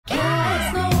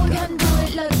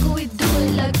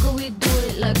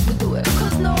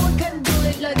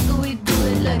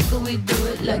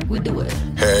like we do it.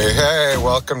 Hey,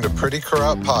 welcome to Pretty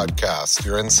Corrupt Podcast,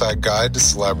 your inside guide to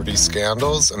celebrity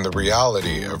scandals and the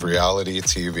reality of reality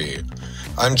TV.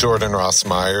 I'm Jordan Ross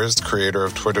Myers, creator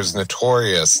of Twitter's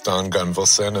notorious Don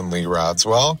Gunvalson and Lee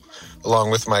Radswell.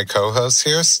 Along with my co-hosts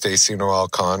here, Stacey Noel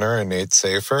Connor and Nate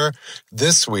Safer.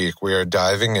 This week, we are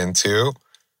diving into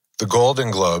the Golden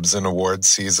Globes and awards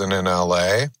season in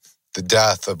LA, the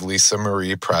death of Lisa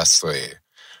Marie Presley,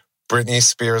 Britney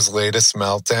Spears' latest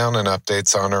meltdown and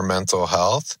updates on her mental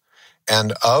health,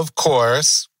 and of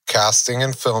course, casting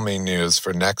and filming news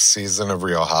for next season of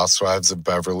Real Housewives of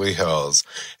Beverly Hills,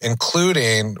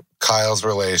 including Kyle's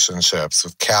relationships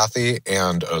with Kathy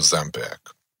and Ozempic.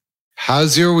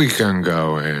 How's your weekend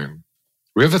going?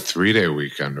 We have a 3-day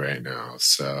weekend right now,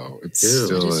 so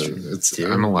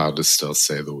I'm allowed to still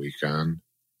say the weekend.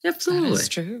 Absolutely. That's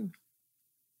true.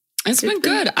 It's been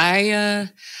good. I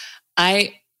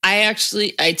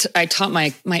taught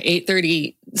my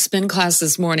 8:30 spin class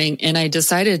this morning, and I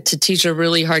decided to teach a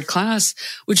really hard class,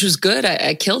 which was good.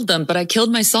 I killed them, but I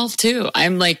killed myself too.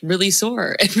 I'm like really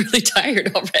sore and really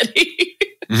tired already.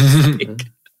 I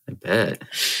bet.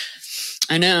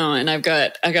 I know, and I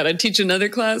got to teach another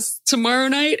class tomorrow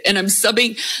night, and I'm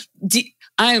subbing.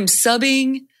 I am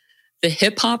subbing the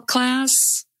hip hop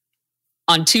class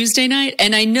on Tuesday night,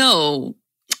 and I know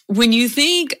when you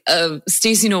think of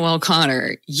Stacey Noel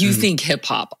Connor, you think hip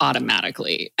hop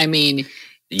automatically. I mean,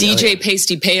 DJ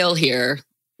Pasty Pale here.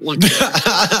 Look,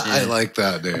 I like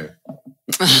that, dude.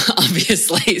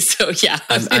 Obviously, so yeah.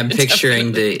 I'm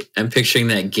picturing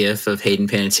that GIF of Hayden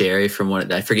Panettiere from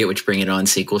I forget which Bring It On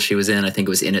sequel she was in. I think it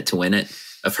was In It to Win It,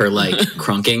 of her like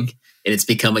crunking, and it's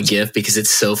become a GIF because it's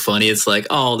so funny. It's like,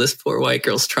 oh, this poor white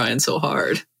girl's trying so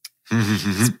hard.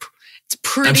 It's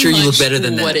pretty. I'm sure you look better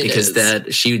than that because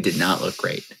is. She did not look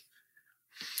great.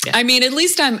 Yeah. I mean, at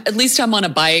least I'm on a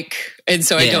bike, and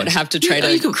so I don't have to try to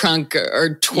crunk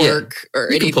or twerk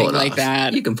or anything like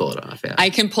that. You can pull it off. Yeah, I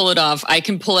can pull it off. I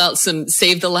can pull out some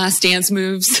Save the Last Dance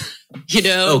moves. You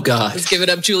know, oh god, let's give it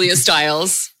up, Julia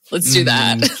Stiles. Let's do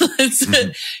that.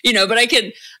 But I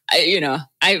can.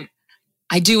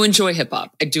 I do enjoy hip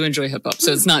hop.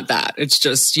 So it's not that. It's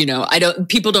just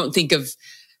people don't think of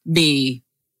me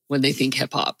when they think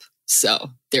hip hop.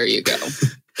 So there you go.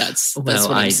 That's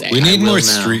what I'm saying. We need more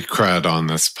street cred on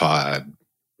this pod.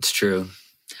 It's true.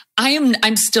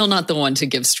 I'm still not the one to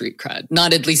give street cred.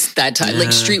 Not at least that time. Like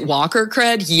streetwalker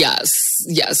cred.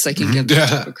 Yes, I can give that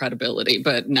type of credibility,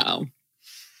 but no.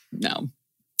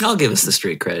 I'll give us the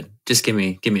street cred. Just give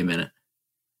me a minute.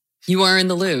 You are in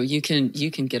the loo. You can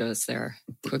get us there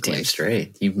quickly. Damn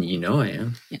straight. You know I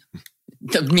am. Yeah.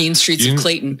 The mean streets of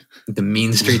Clayton. The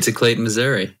mean streets of Clayton,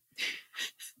 Missouri.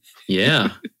 Yeah.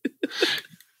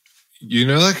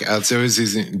 Like as I was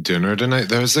eating dinner tonight,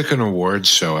 there's like an awards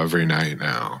show every night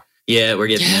now. Yeah, we're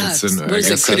getting what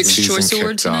is it? Critics' Choice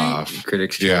Awards tonight?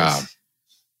 Critics' Choice. Yeah.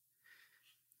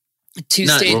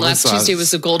 Last Tuesday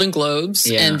was the Golden Globes,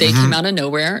 and they came out of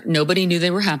nowhere. Nobody knew they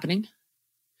were happening.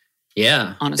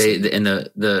 Yeah,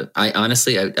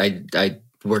 honestly, I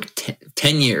worked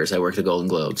 10 years. I worked the Golden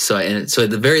Globes, so at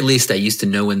the very least, I used to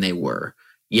know when they were.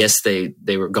 Yes, they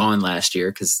were gone last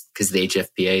year because the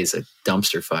HFPA is a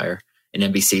dumpster fire, and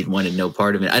NBC wanted no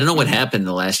part of it. I don't know what happened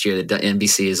the last year that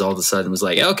NBC is all of a sudden was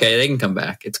like, okay, they can come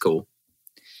back. It's cool.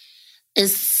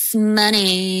 It's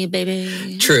money,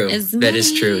 baby. True. That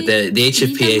is true. The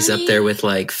HFPA is up there with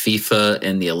like FIFA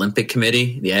and the Olympic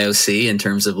Committee, the IOC, in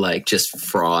terms of like just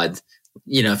fraud.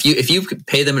 If you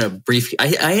pay them in a brief,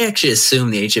 I actually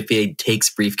assume the HFPA takes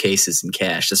briefcases in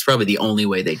cash. That's probably the only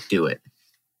way they do it.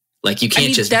 Like you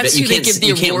can't that's who they give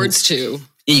the awards to.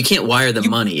 You can't wire the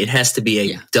money. It has to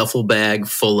be a duffel bag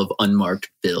full of unmarked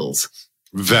bills.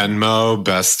 Venmo,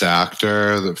 best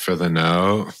actor for the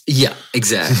note. Yeah,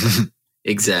 exactly.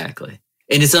 Exactly.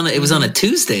 And it was on a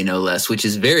Tuesday, no less, which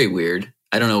is very weird.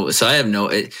 I don't know. So I have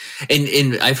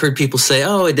and I've heard people say,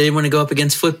 oh, they want to go up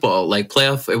against football, like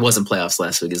playoff. It wasn't playoffs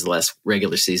last week, it was the last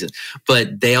regular season,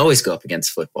 but they always go up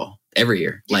against football every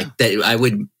year. Yeah. Like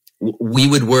that we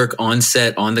would work on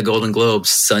set on the Golden Globes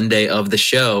Sunday of the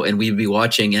show, and we'd be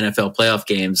watching NFL playoff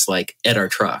games like at our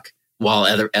truck while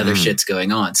other shit's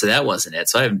going on. So that wasn't it.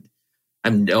 So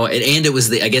and it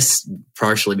was I guess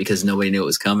partially because nobody knew it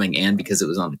was coming, and because it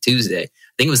was on a Tuesday.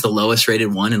 I think it was the lowest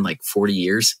rated one in like 40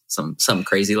 years. Something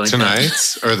crazy like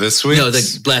Tonight's that. Or this week? No,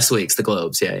 the last week's, the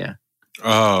Globes. Yeah.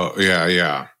 Oh,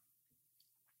 yeah.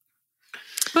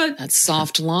 But that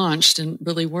soft launch didn't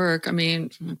really work. I mean,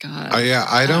 oh God.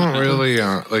 I don't really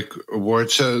like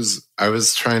award shows. I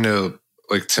was trying to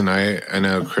like tonight. I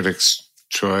know Critics'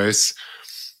 Choice.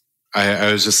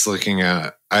 I was just looking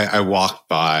at, I walked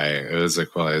by, it was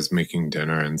like while I was making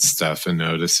dinner and stuff and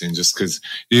noticing, just because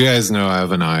you guys know I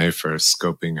have an eye for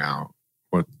scoping out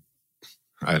what,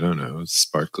 I don't know,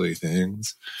 sparkly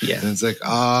things. Yeah. And it's like,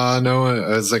 no, I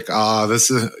was like,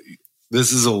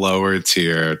 this is a lower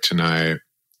tier tonight.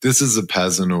 This is a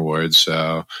peasant award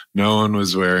show. No one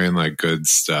was wearing like good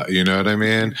stuff. You know what I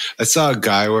mean? I saw a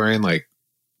guy wearing like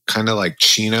kind of like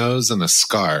chinos and a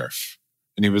scarf,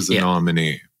 and he was the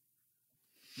nominee.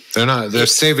 They're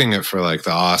saving it for like the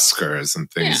Oscars and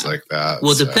things like that.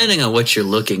 Well, depending on what you're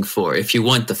looking for. If you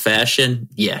want the fashion,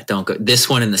 don't go. This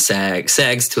one in the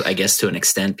SAGs to, I guess, to an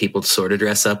extent, people sort of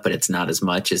dress up, but it's not as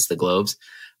much as the Globes.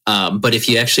 But if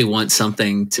you actually want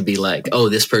something to be like, oh,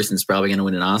 this person's probably going to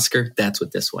win an Oscar, that's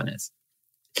what this one is.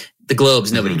 The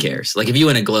Globes, nobody cares. Like if you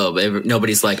win a Globe,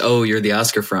 nobody's like, oh, you're the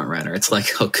Oscar front runner. It's like,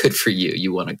 oh, good for you.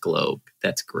 You won a Globe.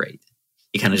 That's great.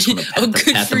 You kind of just want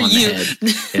to pat them on the head.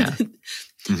 Yeah.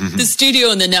 The studio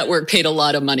and the network paid a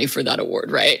lot of money for that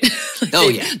award, right?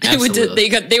 Absolutely.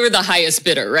 They were the highest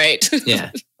bidder, right?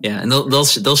 Yeah, and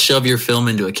they'll shove your film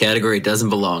into a category it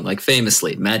doesn't belong. Like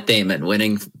famously, Matt Damon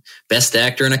winning Best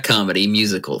Actor in a Comedy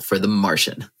Musical for The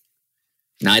Martian.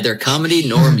 Neither comedy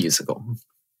nor musical.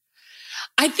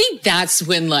 I think that's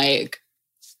when like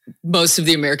most of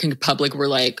the American public were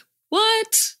like,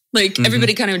 "What?" Like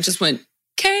everybody kind of just went,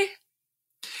 "Okay."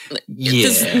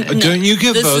 Don't you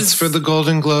get votes for the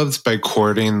Golden Globes by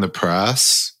courting the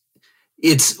press?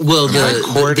 It's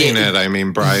courting it. I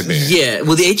mean bribing. Yeah.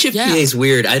 Well, the HFPA is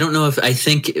weird. I don't know if I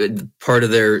think part of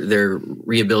their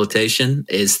rehabilitation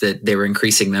is that they were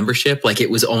increasing membership. Like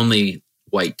it was only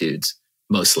white dudes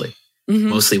mostly.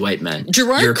 Mostly white men.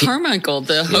 Gerard Carmichael,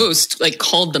 the host, like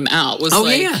called them out. Was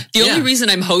the only reason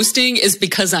I'm hosting is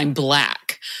because I'm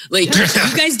black. Like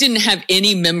you guys didn't have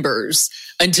any members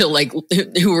until like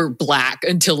who were black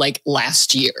until like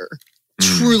last year.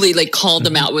 Truly, like called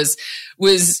them out. Was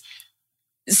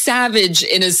savage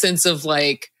in a sense of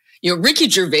like, you know, Ricky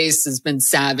Gervais has been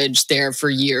savage there for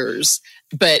years,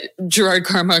 but Gerard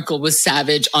Carmichael was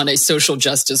savage on a social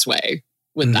justice way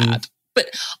with that. But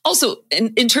also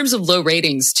in terms of low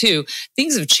ratings too,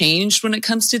 things have changed when it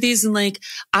comes to these. And like,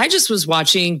 I just was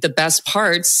watching the best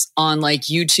parts on like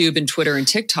YouTube and Twitter and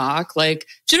TikTok, like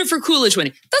Jennifer Coolidge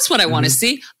winning. That's what I want to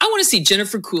see. I want to see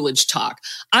Jennifer Coolidge talk.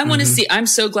 I want to see, I'm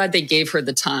so glad they gave her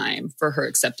the time for her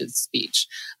acceptance speech.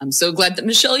 I'm so glad that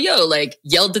Michelle Yeoh like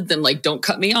yelled at them, like, don't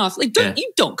cut me off. Like,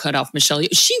 you don't cut off Michelle Yeoh.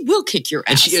 She will kick your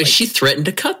ass. And she threatened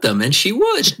to cut them, and she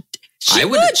would. She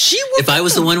would. If I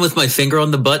was the one with my finger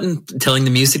on the button telling the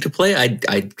music to play, I'd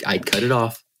cut it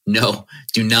off. No,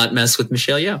 do not mess with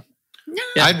Michelle Yeoh. No.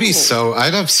 Yeah.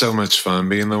 I'd have so much fun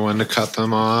being the one to cut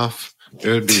them off. It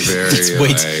would be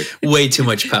very way too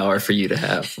much power for you to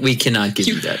have. We cannot give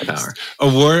you that power.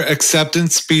 Award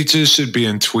acceptance speeches should be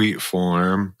in tweet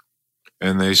form,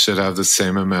 and they should have the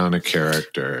same amount of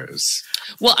characters.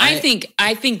 Well, I think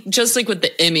just like with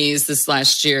the Emmys this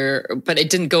last year, but it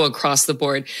didn't go across the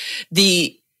board.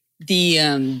 The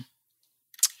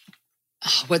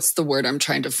what's the word I'm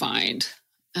trying to find?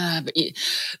 The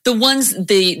ones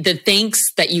the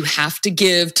thanks that you have to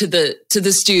give to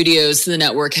the studios, to the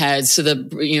network heads, to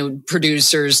the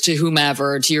producers, to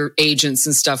whomever, to your agents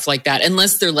and stuff like that.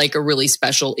 Unless they're like a really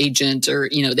special agent or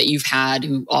that you've had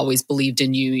who always believed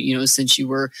in you, since you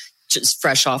were just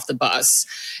fresh off the bus,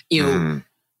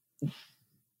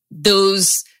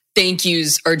 those thank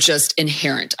yous are just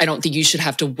inherent. I don't think you should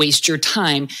have to waste your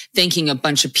time thanking a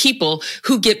bunch of people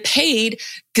who get paid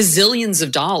gazillions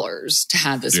of dollars to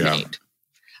have this made.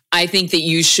 I think that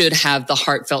you should have the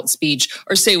heartfelt speech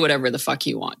or say whatever the fuck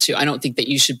you want to. I don't think that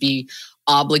you should be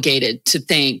obligated to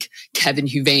thank Kevin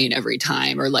Huvain every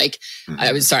time or like,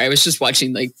 I was just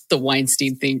watching like the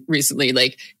Weinstein thing recently.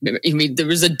 Like, I mean, there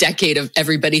was a decade of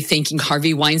everybody thanking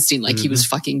Harvey Weinstein like he was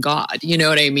fucking God. You know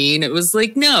what I mean? It was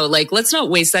like, no, like, let's not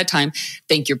waste that time.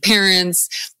 Thank your parents.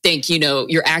 Thank,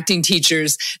 your acting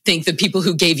teachers. Thank the people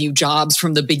who gave you jobs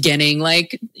from the beginning.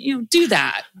 Like, do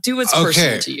that. Do what's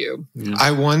personal to you. I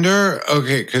wonder,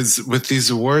 because with these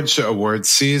award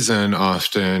season,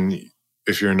 often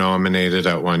if you're nominated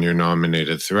at one, you're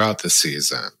nominated throughout the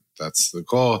season. That's the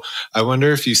goal. I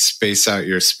wonder if you space out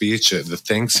your speech, the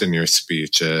thanks in your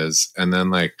speeches, and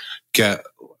then like get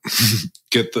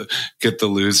the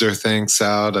loser thanks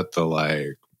out at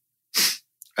the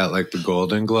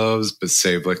Golden Globes, but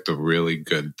save like the really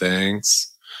good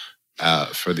thanks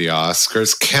for the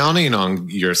Oscars, counting on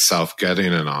yourself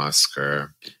getting an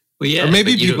Oscar. Well, yeah, or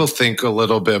maybe people think a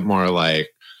little bit more like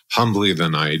humbly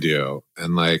than I do,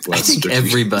 and like less. I think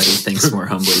everybody thinks more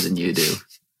humbly than you do.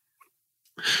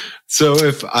 So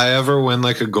if I ever win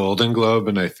like a Golden Globe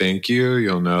and I thank you,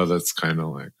 you'll know that's kind of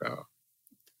like,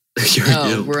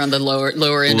 we're on the lower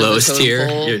end lowest of the tier.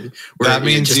 totem pole. That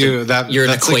means you're an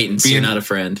acquaintance. Like you're not a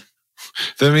friend.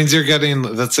 That means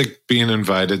that's like being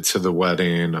invited to the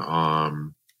wedding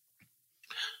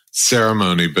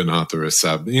ceremony, but not the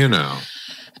reception. You know.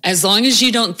 As long as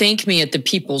you don't thank me at the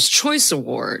People's Choice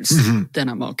Awards, then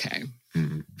I'm okay.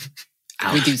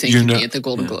 We do thank me at the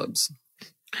Golden Globes.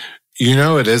 You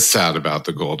know, it is sad about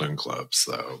the Golden Globes,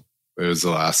 though. It was the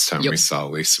last time we saw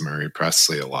Lisa Marie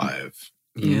Presley alive.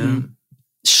 Yeah.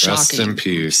 Shocking. Rest in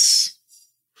peace.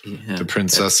 Yeah, the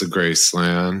Princess of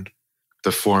Graceland,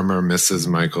 the former Mrs.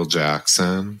 Michael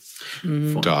Jackson,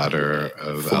 daughter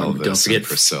of Elvis and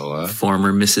Priscilla.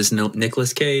 Former Mrs.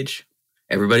 Nicolas Cage.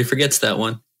 Everybody forgets that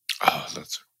one. Oh,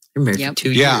 that's... You're married for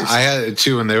 2 years. Yeah, I had it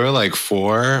too when they were like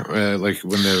 4. Like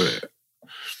when they were...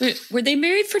 Were they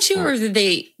married for 2 or did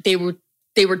they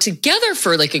were together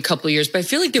for like a couple of years? But I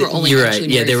feel like they were only. You're right.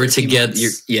 Yeah, they were together.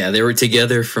 They were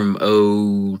together from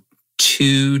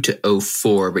 2002 to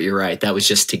 2004. But you're right. That was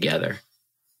just together,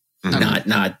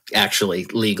 not actually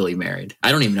legally married.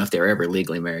 I don't even know if they were ever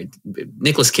legally married.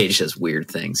 Nicolas Cage does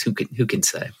weird things. Who can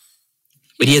say?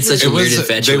 But he had such a weird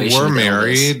infatuation. They were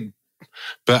married.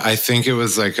 But I think it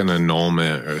was like an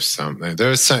annulment or something.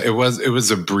 It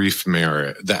was a brief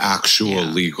marriage. The actual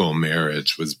legal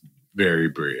marriage was very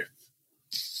brief.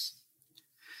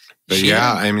 But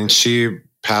I mean, she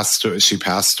passed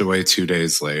away 2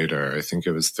 days later. I think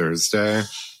it was Thursday.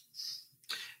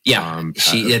 Yeah,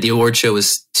 the award show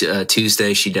was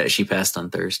Tuesday. She passed on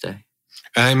Thursday.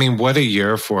 I mean, what a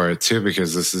year for it too,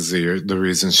 because this is the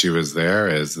reason she was there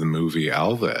is the movie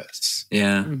Elvis.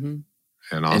 Yeah. Mm-hmm.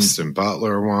 And Austin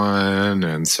Butler won.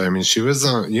 And so, I mean, she was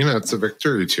it's a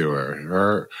victory to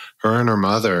her. Her and her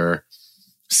mother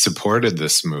supported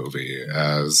this movie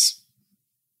as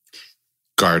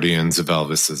guardians of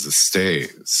Elvis's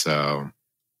estate. So,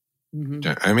 I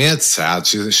mean, it's sad.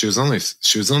 She was only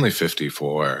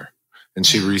 54, and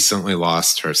she recently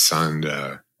lost her son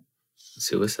to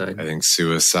suicide. I think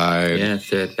suicide. Yeah,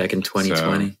 back in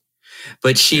 2020. So,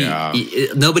 but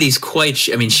nobody's quite.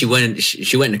 I mean, she went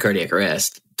into cardiac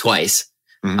arrest twice.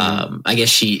 I guess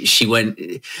she went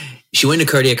into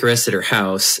cardiac arrest at her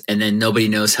house, and then nobody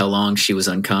knows how long she was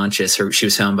unconscious. She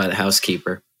was found by the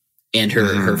housekeeper, and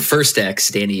her first ex,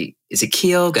 Danny, is it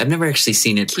Keogh? I've never actually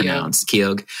seen it pronounced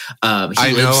Keogh.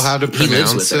 I know how to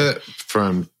pronounce it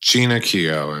from Gina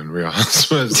Keogh in Real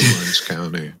Housewives of Orange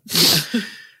County.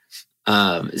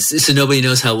 So nobody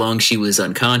knows how long she was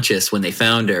unconscious when they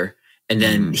found her. And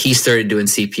then he started doing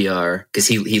CPR because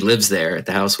he lives there at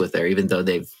the house with her, even though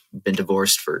they've been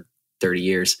divorced for 30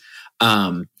 years.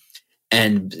 And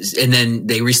then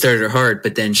they restarted her heart,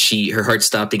 but then her heart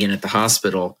stopped again at the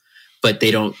hospital. But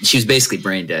she was basically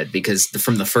brain dead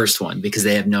from the first one, because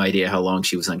they have no idea how long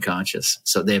she was unconscious.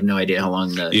 So they have no idea how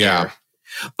long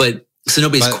but so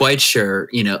nobody's quite sure,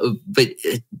 but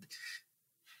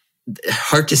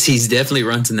heart disease definitely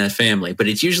runs in that family, but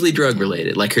it's usually drug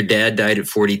related. Like her dad died at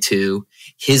 42.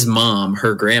 His mom,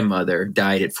 her grandmother,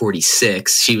 died at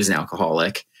 46. She was an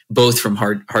alcoholic, both from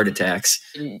heart attacks.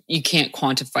 You can't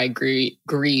quantify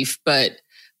grief, but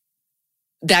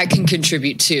that can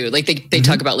contribute too. Like they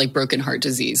talk about like broken heart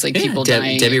disease, like people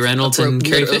dying. Debbie Reynolds and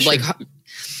Carrie Fisher.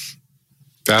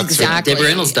 That's exactly. Debbie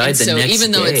Reynolds died the next day.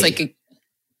 Even though it's like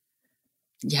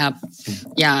yeah.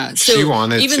 So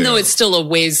even though it's still a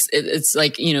ways, it's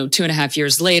like 2.5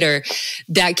 years later,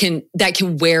 that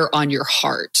can wear on your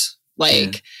heart.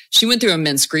 Like she went through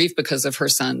immense grief because of her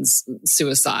son's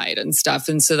suicide and stuff,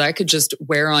 and so that could just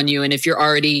wear on you. And if you're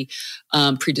already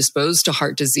predisposed to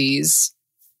heart disease,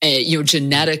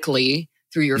 genetically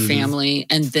through your family,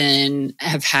 and then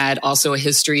have had also a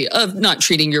history of not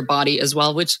treating your body as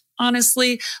well, which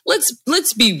honestly,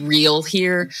 let's be real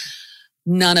here.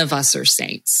 None of us are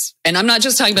saints. And I'm not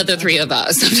just talking about the three of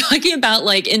us. I'm talking about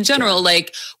like in general,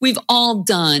 like we've all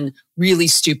done really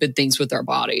stupid things with our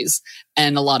bodies.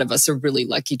 And a lot of us are really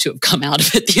lucky to have come out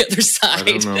of it the other side.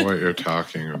 I don't know what you're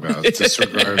talking about.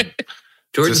 Disregard.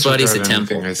 George's body's a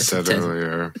temple. I said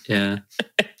earlier. Yeah.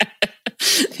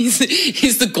 He's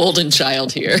the golden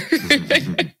child here.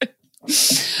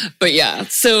 But yeah,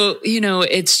 so,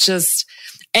 it's just,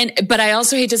 but I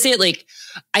also hate to say it, like,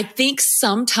 I think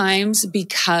sometimes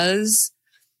because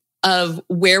of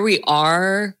where we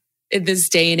are in this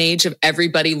day and age of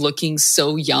everybody looking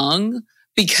so young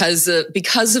because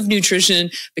of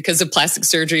nutrition, because of plastic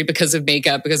surgery, because of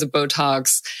makeup, because of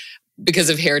Botox, because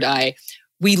of hair dye,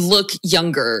 we look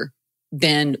younger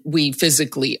than we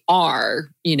physically are,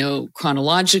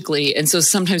 chronologically. And so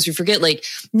sometimes we forget, like,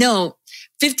 no,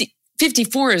 50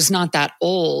 54 is not that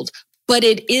old, but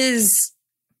it is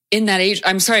in that age.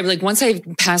 I'm sorry, but like once I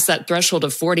passed that threshold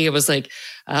of 40, it was like,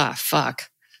 fuck.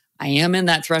 I am in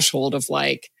that threshold of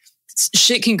like,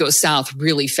 shit can go south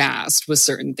really fast with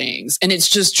certain things. And it's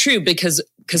just true because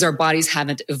our bodies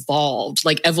haven't evolved.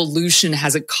 Like evolution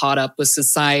hasn't caught up with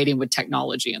society and with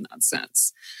technology in that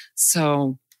sense.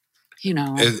 So,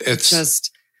 it's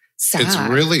just sad. It's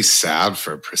really sad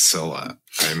for Priscilla.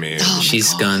 I mean,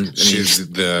 she's gone. She's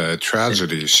the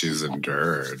tragedy she's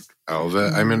endured.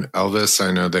 Elvis,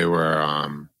 I know they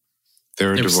were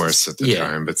divorced at the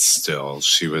time, but still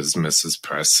she was Mrs.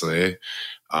 Presley,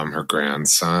 her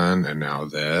grandson, and now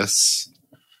this.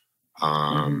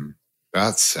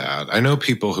 That's sad. I know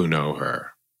people who know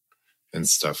her and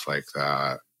stuff like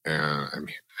that. And I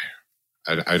mean,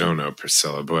 I don't know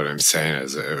Priscilla, but what I'm saying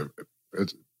is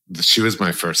she was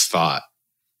my first thought.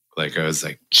 Like, I was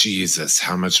like, Jesus,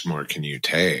 how much more can you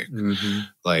take?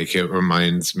 Like, it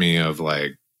reminds me of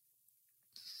like,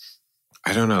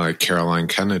 I don't know, like Caroline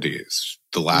Kennedy's,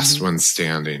 the last one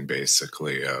standing,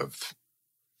 basically, of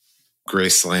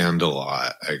Grace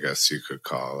Landelot, I guess you could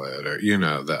call it, or,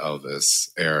 the Elvis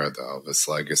era, the Elvis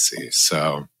legacy.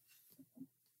 So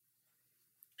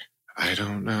I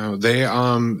don't know. They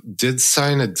did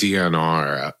sign a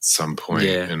DNR at some point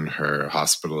in her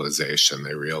hospitalization.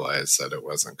 They realized that it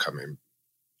wasn't coming.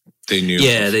 They knew.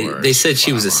 Yeah, they said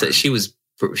she was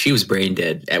brain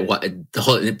dead at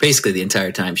basically the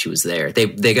entire time she was there.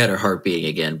 They got her heart beating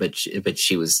again, but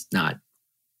she was not.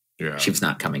 Yeah, she was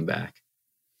not coming back.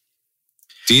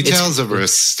 Details of her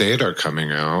estate are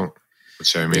coming out,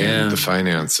 which I mean, the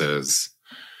finances.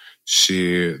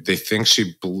 They think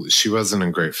she wasn't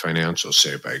in great financial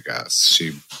shape. I guess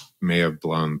she may have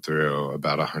blown through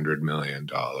about $100 million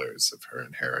of her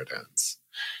inheritance.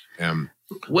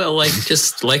 Well,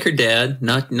 just like her dad,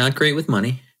 not great with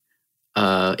money.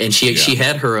 And she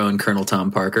had her own Colonel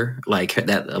Tom Parker, like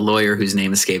a lawyer whose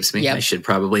name escapes me. Yep. I should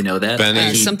probably know that.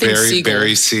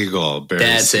 Barry Siegel.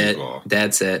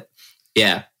 That's it.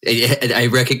 Yeah, I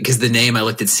reckon because the name, I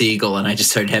looked at Siegel and I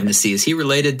just started having to see, is he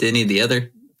related to any of the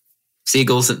other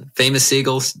Seagulls, famous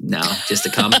Seagulls? No, just a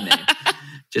common name.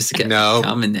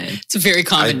 Common name. It's a very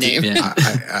common name. Yeah.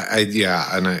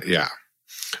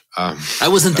 I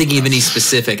wasn't thinking of any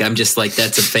specific. I'm just like,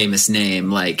 that's a famous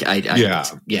name. Like, yeah.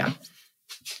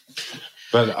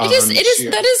 But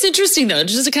that is interesting though,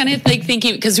 just to kind of like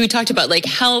thinking, because we talked about like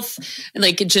health and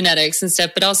like genetics and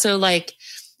stuff, but also like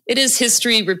it is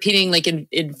history repeating like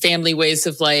in family ways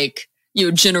of like,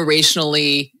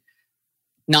 generationally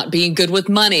not being good with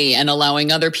money and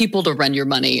allowing other people to run your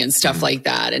money and stuff like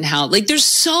that. And how like there's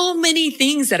so many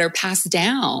things that are passed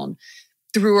down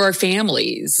through our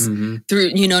families,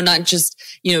 through, not just,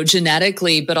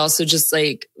 genetically, but also just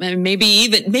like maybe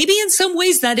in some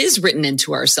ways that is written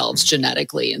into ourselves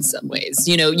genetically in some ways.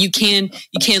 You can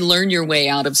learn your way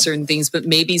out of certain things, but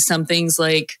maybe some things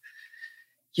like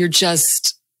you're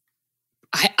just,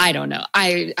 I don't know.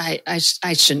 I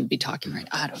shouldn't be talking right.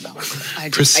 I don't know.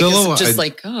 Priscilla,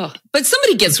 but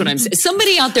somebody gets what I'm saying.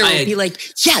 Somebody out there will be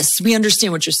like, yes, we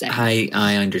understand what you're saying.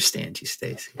 I understand you,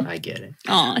 Stacey. I get it.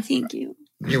 Oh, thank you.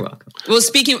 You're welcome. Well,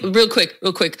 speaking real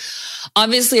quick.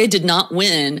 Obviously, I did not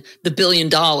win the $1 billion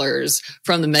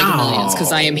from the Mega Millions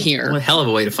because I am here. Well, hell of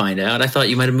a way to find out. I thought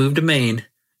you might have moved to Maine.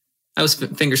 I was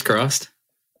fingers crossed.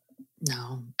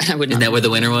 No, I would not. Isn't that where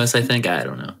the winner was? I think. I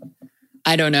don't know.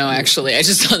 I don't know, actually. I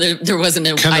just saw that there wasn't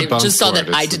a... I just saw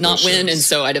that I did not win, and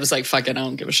so I was like, fuck it, I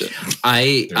don't give a shit.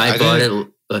 I bought it...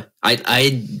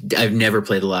 I've never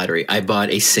played the lottery. I bought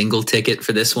a single ticket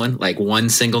for this one, like one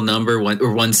single number,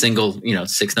 one single,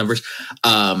 6 numbers,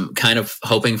 kind of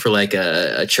hoping for like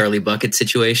a Charlie Bucket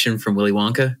situation from Willy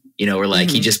Wonka, where like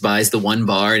he just buys the one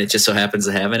bar and it just so happens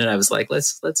to have in it. I was like,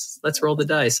 let's roll the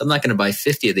dice. I'm not going to buy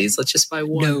 50 of these. Let's just buy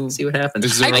one. See what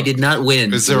happens. I did not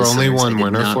win. Is there only one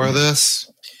winner for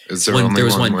this? Is there only there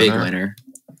was one big winner?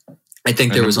 I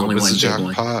think there was only one big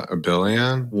one. Jackpot? $1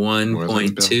 billion?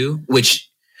 1.2, which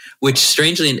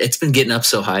strangely, it's been getting up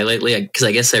so high lately because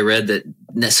I guess I read that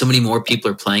so many more people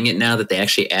are playing it now that they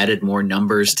actually added more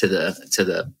numbers to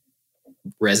the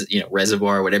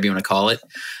reservoir, whatever you want to call it,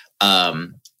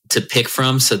 to pick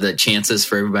from, so the chances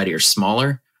for everybody are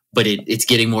smaller. But it's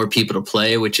getting more people to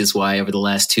play, which is why over the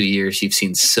last 2 years you've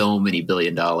seen so many $1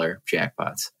 billion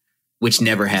jackpots, which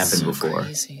never happened before.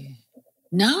 Crazy.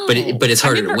 No, but it's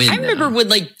harder to win. I remember when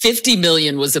like 50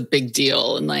 million was a big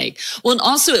deal, and and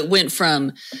also it went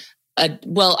from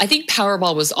I think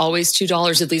Powerball was always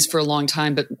 $2 at least for a long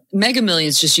time, but Mega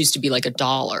Millions just used to be like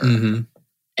 $1.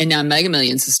 And now Mega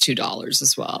Millions is $2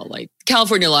 as well. Like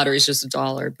California Lottery is just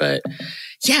 $1, but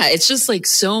yeah, it's just like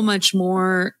so much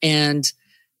more. And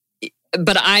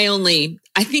but I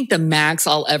think the max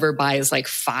I'll ever buy is like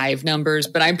 5 numbers,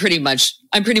 but I'm pretty much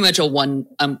a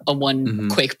one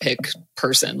quick pick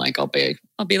person. Like I'll be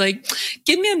like,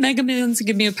 give me a Mega Millions,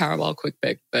 give me a Powerball quick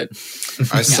pick. But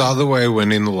I saw the way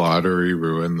winning the lottery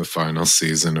ruined the final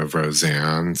season of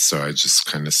Roseanne, so I just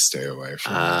kind of stay away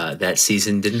from it. That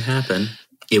season didn't happen.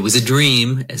 It was a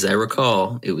dream, as I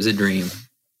recall. It was a dream.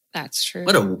 That's true.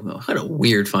 What a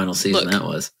weird final season that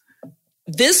was.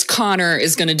 This Connor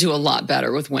is going to do a lot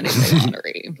better with winning the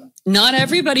lottery. Not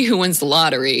everybody who wins the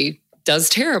lottery does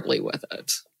terribly with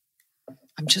it.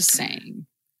 I'm just saying.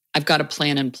 I've got a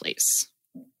plan in place.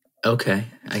 Okay.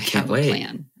 I can't wait.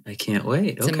 I can't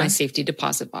wait. It's in my safety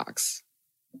deposit box.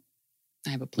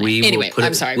 I have a plan.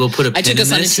 I'm sorry. We'll put a pin in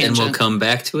this and we'll come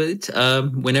back to it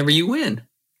whenever you win.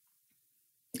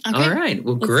 Okay. All right.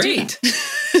 Well, great.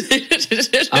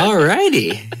 All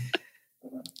righty.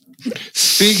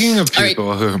 Speaking of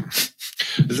people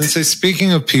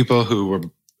speaking of people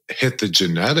who hit the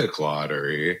genetic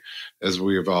lottery, as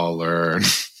we've all learned,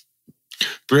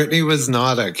 Brittany was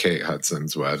not at Kate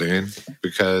Hudson's wedding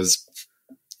because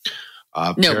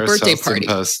Paris birthday Hilton party.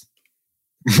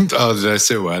 Oh, did I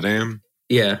say wedding?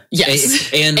 Yeah. Yes.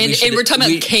 And we're talking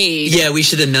about Cade. Yeah, we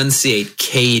should enunciate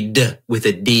Cade with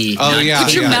a D. Oh, yeah.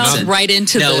 Put your mouth right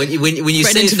into when you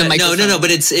right say into the microphone. No, but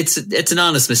it's an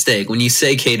honest mistake. When you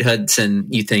say Cade Hudson,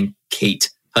 you think Kate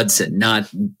Hudson,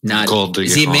 not Goldie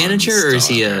is he a manager or is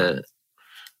he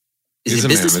He's a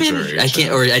business manager? I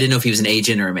didn't know if he was an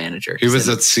agent or a manager. He was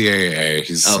at CAA.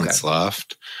 He's since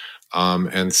left.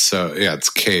 And so, it's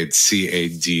Cade,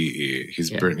 Cade.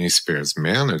 He's Britney Spears'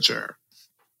 manager.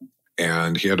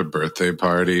 And he had a birthday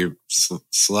party,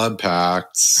 sled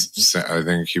packed. I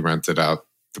think he rented out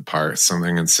the park,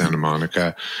 something in Santa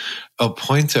Monica. El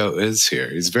Pointo is here.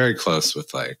 He's very close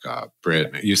with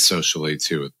Britney. You socially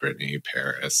too with Britney,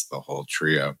 Paris, the whole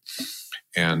trio.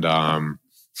 And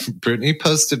Britney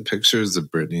posted pictures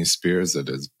of Britney Spears at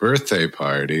his birthday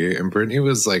party, and Britney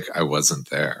was like, "I wasn't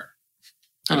there."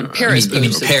 Paris. You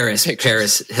mean Paris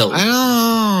Hilton.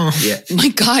 Oh, yeah. My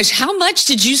gosh, how much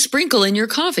did you sprinkle in your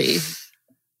coffee?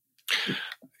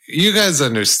 You guys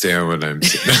understand what I'm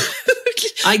saying.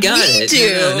 I got it. Do.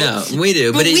 No, we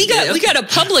do. But we got a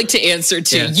public to answer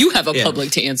to. Yeah. You have a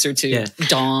public to answer to.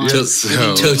 Dawn.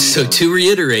 So to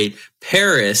reiterate,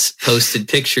 Paris posted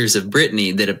pictures of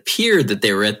Britney that appeared that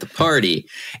they were at the party.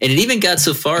 And it even got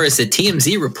so far as that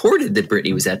TMZ reported that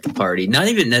Britney was at the party, not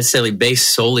even necessarily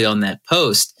based solely on that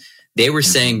post. They were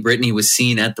saying Britney was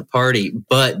seen at the party,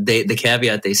 but the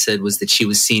caveat they said was that she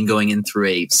was seen going in through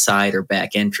a side or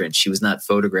back entrance. She was not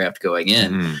photographed going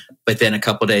in. Mm-hmm. But then a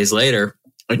couple days later,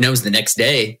 it was the next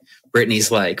day, Britney's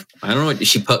like, I don't know what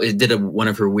she did one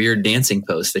of her weird dancing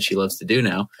posts that she loves to do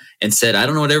now and said, I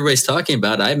don't know what everybody's talking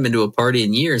about. I haven't been to a party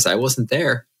in years. I wasn't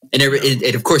there. And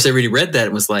of course, everybody read that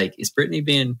and was like, is Britney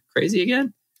being crazy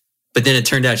again? But then it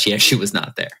turned out she actually was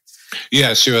not there.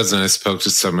 Yeah, she wasn't. I spoke to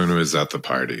someone who was at the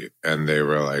party and they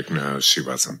were like, no, she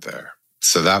wasn't there.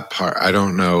 So that part, I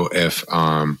don't know if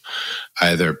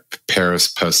either Paris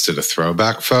posted a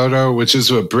throwback photo, which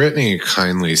is what Britney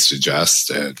kindly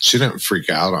suggested. She didn't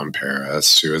freak out on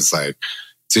Paris. She was like,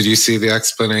 did you see the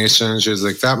explanation? She was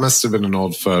like, that must have been an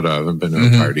old photo. I haven't been to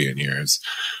a party in years.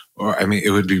 Or, I mean,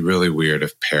 it would be really weird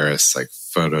if Paris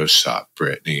photoshopped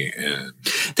Britney in.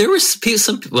 There was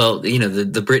some,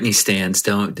 the Britney stands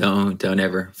don't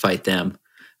ever fight them.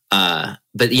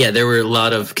 But yeah, there were a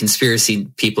lot of conspiracy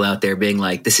people out there being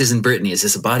like, this isn't Britney. Is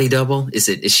this a body double? Is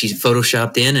she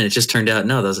photoshopped in? And it just turned out,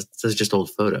 no, those are just old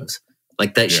photos.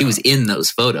 Like that, she was in those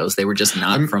photos. They were just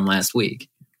not from last week.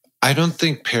 I don't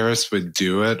think Paris would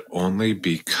do it only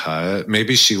because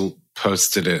maybe she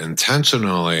posted it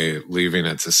intentionally, leaving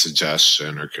it to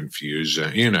suggestion or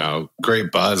confusion.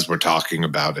 Great buzz. We're talking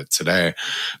about it today.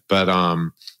 But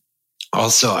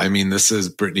also, I mean, this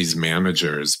is Britney's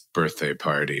manager's birthday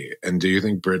party. And do you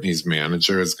think Britney's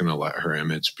manager is going to let her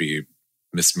image be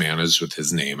mismanaged with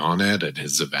his name on it at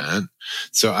his event?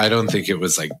 So I don't think it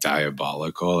was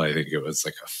diabolical. I think it was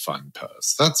a fun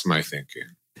post. That's my thinking.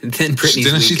 And then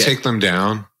didn't she take them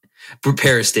down?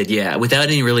 Paris did, yeah. Without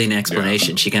an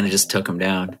explanation, she kind of just took them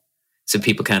down. So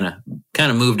people kind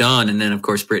of moved on. And then, of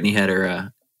course, Britney had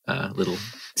her little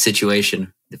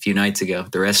situation a few nights ago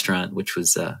at the restaurant, which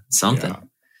was something. Yeah.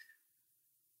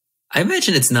 I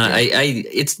imagine it's not.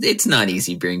 It's not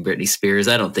easy being Britney Spears.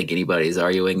 I don't think anybody's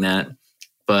arguing that.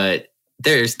 But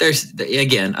there's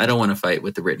again, I don't want to fight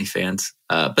with the Britney fans.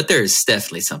 But there's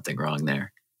definitely something wrong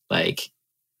there.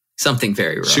 Something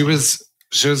very wrong.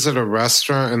 She was at a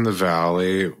restaurant in the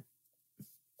Valley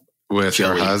with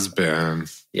her husband.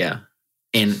 Yeah.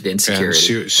 and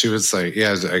insecurity. And she was like,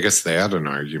 yeah, I guess they had an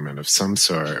argument of some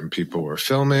sort, and people were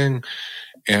filming.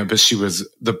 But she was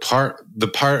the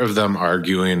part of them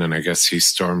arguing, and I guess he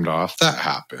stormed off. That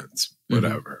happens,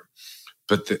 whatever.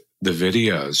 But the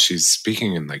videos, she's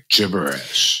speaking in like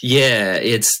gibberish. Yeah,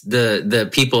 it's the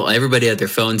people. Everybody had their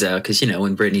phones out because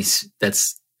when Britney's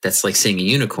that's like seeing a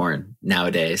unicorn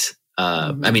nowadays.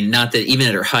 I mean, not that even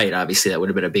at her height, obviously that would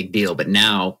have been a big deal, but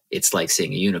now it's like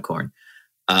seeing a unicorn.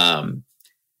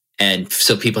 And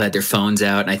so people had their phones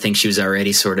out, and I think she was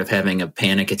already sort of having a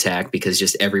panic attack because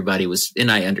just everybody was,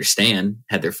 and I understand,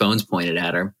 had their phones pointed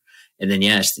at her. And then,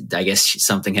 I guess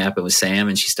something happened with Sam,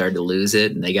 and she started to lose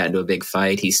it, and they got into a big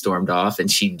fight. He stormed off,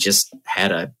 and she just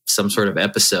had some sort of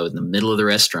episode in the middle of the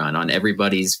restaurant on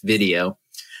everybody's video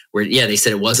where, they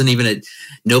said it wasn't even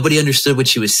nobody understood what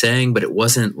she was saying, but it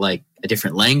wasn't like a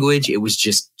different language. It was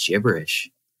just gibberish,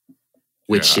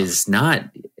 which is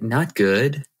not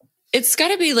good. It's got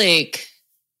to be like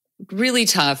really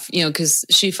tough, because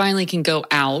she finally can go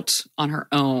out on her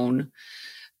own.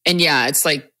 And it's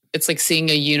like seeing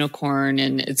a unicorn,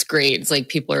 and it's great. It's like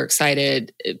people are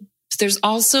excited. There's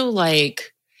also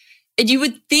like, and you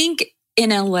would think in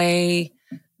LA,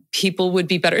 people would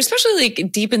be better, especially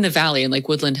like deep in the valley and like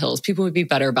Woodland Hills, people would be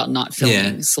better about not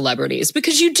filming celebrities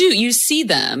because you see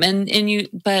them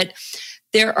but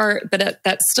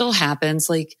that still happens.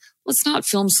 Like, let's not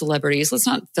film celebrities. Let's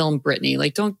not film Britney.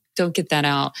 Like, don't get that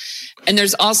out. And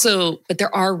but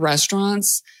there are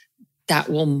restaurants that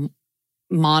will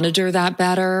monitor that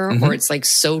better, or it's like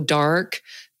so dark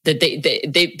that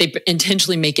they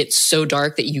intentionally make it so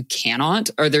dark that you cannot,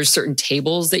 or there's certain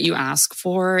tables that you ask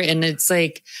for. And it's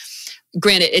like,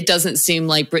 granted, it doesn't seem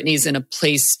like Britney's in a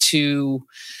place to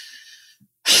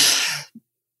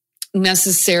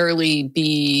necessarily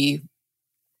be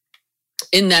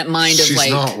in that mind of like,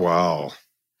 she's not well.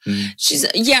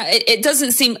 It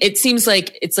doesn't seem, it seems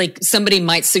like it's like somebody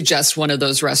might suggest one of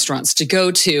those restaurants to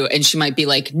go to, and she might be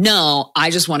like, no,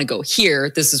 I just want to go here.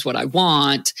 This is what I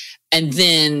want. And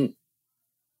then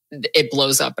it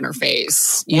blows up in her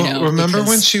face. Remember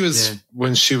when she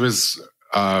was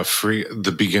free,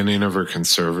 the beginning of her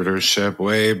conservatorship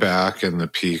way back in the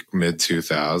peak mid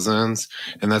 2000s.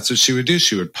 And that's what she would do.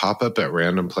 She would pop up at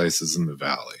random places in the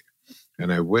valley.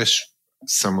 And I wish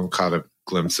someone caught a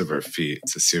glimpse of her feet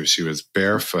to see if she was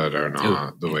barefoot or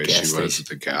not, the way she was at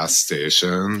the gas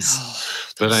stations.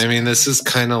 But I mean, this is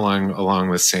kind of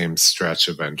along the same stretch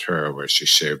of Ventura where she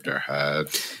shaved her head.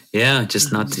 Yeah,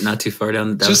 just not too far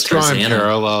down. Just drawing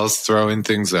parallels, throwing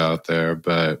things out there.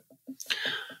 But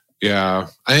yeah,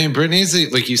 I mean,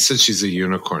 Britney's, like you said, she's a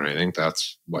unicorn. I think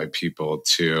that's why people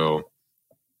too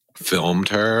filmed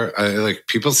her.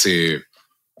 People see...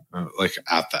 like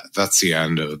that's the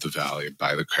end of the valley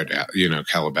by the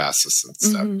Calabasas and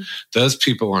stuff. Those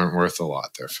people aren't worth a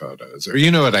lot, their photos, or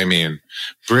you know what I mean.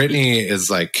 Britney is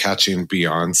like catching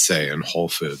Beyonce in Whole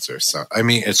Foods or something. I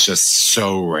mean, it's just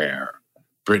so rare.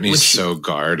 Britney's so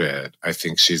guarded. I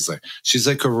think she's like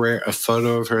a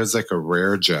photo of her is like a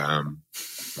rare gem.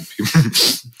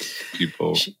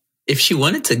 People. If she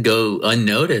wanted to go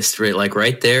unnoticed, right, like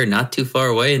right there, not too far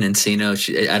away in Encino,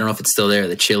 I don't know if it's still there,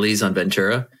 the Chili's on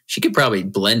Ventura, she could probably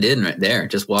blend in right there.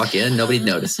 Just walk in, nobody'd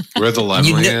notice. Where the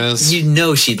lemon is.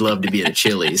 She'd love to be at a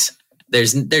Chili's.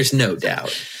 There's no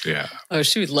doubt. Yeah. Oh,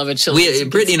 she would love a Chili's.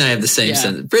 Brittany and I have the same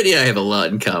sense. Brittany and I have a lot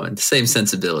in common. The same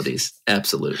sensibilities.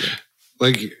 Absolutely.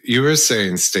 Like you were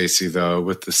saying, Stacey, though,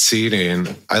 with the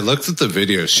seating, I looked at the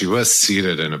video. She was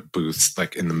seated in a booth,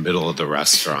 like in the middle of the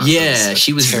restaurant. Yeah,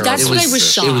 she was. That's what I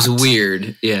was shocked. It was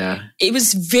weird. Yeah. It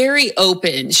was very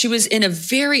open. She was in a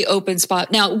very open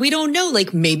spot. Now, we don't know,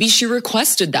 like maybe she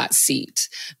requested that seat.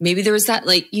 Maybe there was that,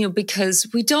 like, because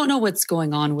we don't know what's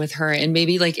going on with her. And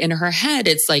maybe like in her head,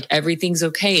 it's like everything's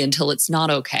okay until it's not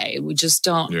okay. We just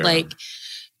don't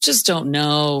just don't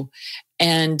know.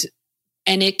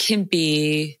 And it can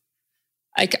be,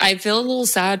 I feel a little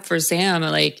sad for Sam.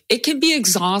 Like it can be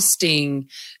exhausting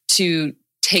to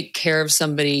take care of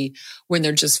somebody when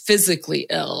they're just physically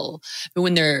ill, but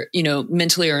when they're,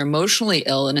 mentally or emotionally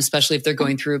ill. And especially if they're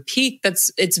going through a peak,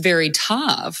 it's very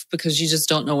tough because you just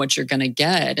don't know what you're going to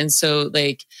get. And so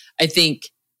like, I think,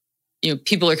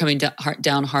 people are coming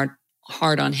down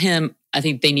hard on him. I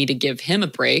think they need to give him a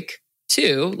break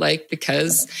too, like,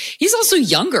 because he's also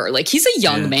younger. Like he's a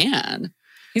young man.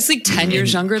 He's like 10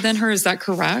 years younger than her. Is that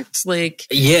correct? Like,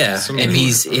 yeah. And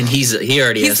he's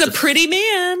a pretty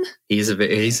man. He's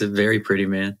a very pretty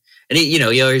man. And he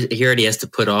already has to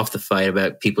put off the fight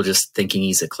about people just thinking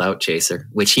he's a clout chaser,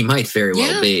 which he might very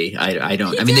well be. I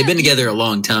mean, they've been together a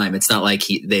long time. It's not like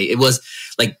it was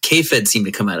like K-Fed seemed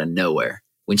to come out of nowhere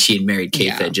when she had married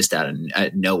K-Fed just out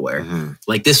of nowhere.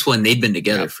 Like this one, they'd been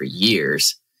together for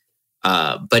years.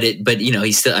 But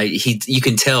he still, you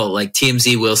can tell, like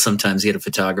TMZ will sometimes get a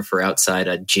photographer outside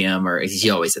a gym, or he's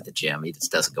always at the gym. He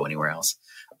just doesn't go anywhere else.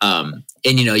 And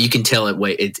you can tell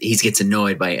he gets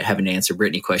annoyed by having to answer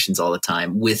Britney questions all the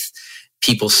time, with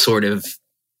people sort of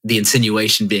the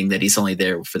insinuation being that he's only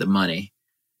there for the money.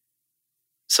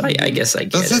 So I guess I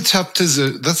get that's it.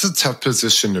 That's a tough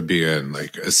position to be in.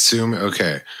 Like assuming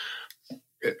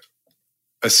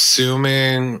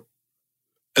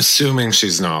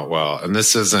she's not well, and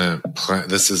this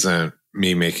isn't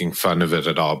me making fun of it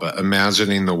at all, but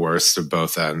imagining the worst of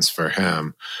both ends for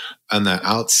him, and the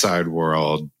outside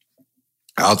world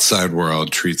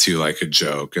treats you like a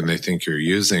joke, and they think you're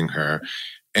using her,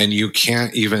 and you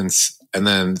can't even, and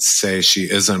then say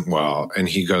she isn't well, and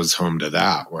he goes home to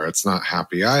that where it's not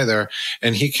happy either,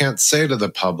 and he can't say to the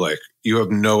public, you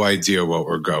have no idea what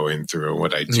we're going through and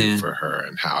what I do for her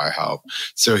and how I help.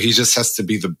 So he just has to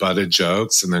be the butt of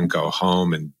jokes and then go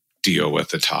home and deal with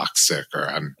the toxic or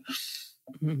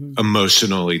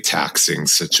emotionally taxing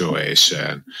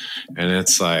situation. And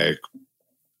it's like,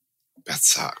 that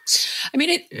sucks. I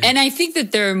mean, and I think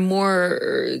that there are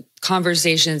more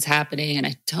conversations happening,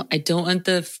 and I don't want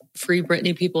the Free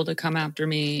Britney people to come after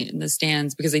me in the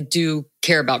stands, because I do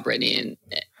care about Britney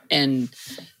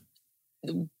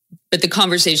but the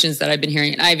conversations that I've been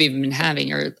hearing, and I've even been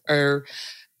having, are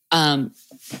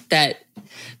that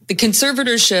the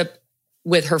conservatorship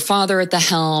with her father at the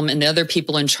helm and the other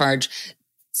people in charge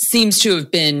seems to have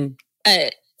been,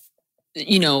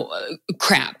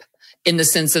 crap, in the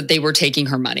sense that they were taking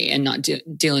her money and not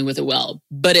dealing with it well.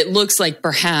 But it looks like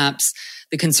perhaps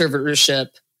the conservatorship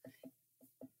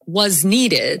was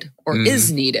needed or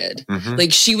is needed.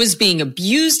 Like she was being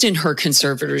abused in her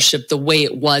conservatorship the way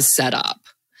it was set up.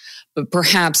 But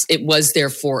perhaps it was there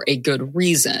for a good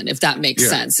reason, if that makes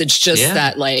sense. It's just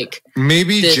that, like,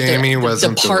 maybe Jamie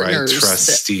wasn't the right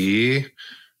trustee.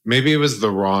 Maybe it was the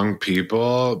wrong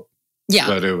people. Yeah.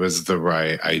 But it was the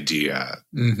right idea.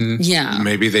 Yeah.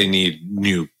 Maybe they need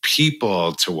new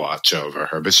people to watch over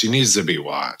her, but she needs to be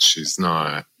watched. She's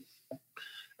not.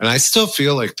 And I still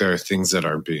feel like there are things that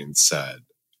are being said.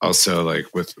 Also, like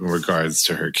with regards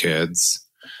to her kids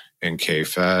and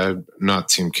K-Fed. Not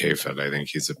Team K-Fed. I think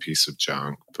he's a piece of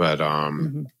junk. But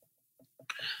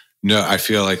no, I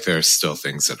feel like there's still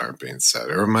things that aren't being said.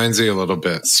 It reminds me a little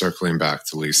bit, circling back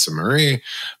to Lisa Marie,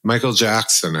 Michael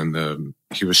Jackson, and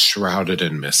he was shrouded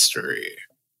in mystery.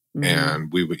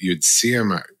 And you'd see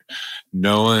him,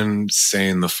 no one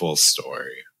saying the full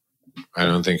story. I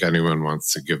don't think anyone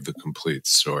wants to give the complete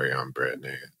story on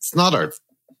Britney. It's not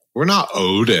we're not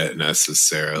owed it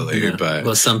necessarily, but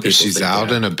some people, if she's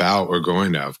out and about, we're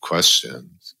going to have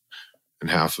questions. And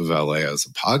half of LA has a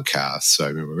podcast, so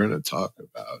I mean, we're going to talk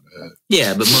about it.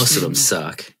 Yeah, but most of them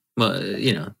suck. Well,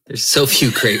 there's so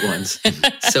few great ones.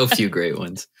 So few great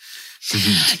ones.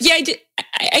 Yeah,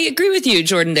 I agree with you,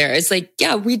 Jordan. There, it's like,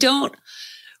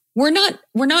 we're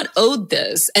not owed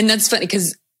this, and that's funny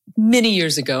because many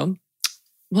years ago.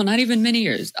 Well, not even many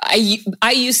years.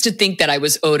 I used to think that I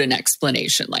was owed an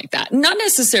explanation like that. Not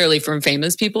necessarily from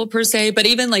famous people per se, but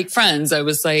even like friends. I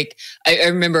was like, I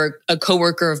remember a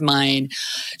coworker of mine,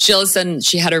 she all of a sudden,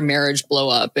 she had her marriage blow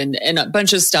up and a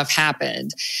bunch of stuff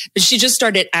happened. But she just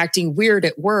started acting weird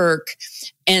at work.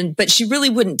 But she really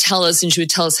wouldn't tell us, and she would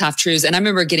tell us half truths. And I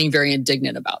remember getting very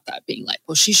indignant about that, being like,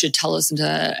 well, she should tell us.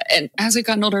 And as I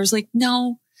got older, I was like,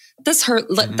 no, that's her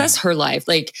life.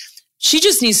 Like, she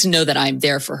just needs to know that I'm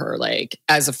there for her, like,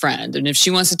 as a friend. And if she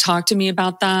wants to talk to me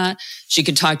about that, she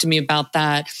can talk to me about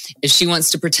that. If she wants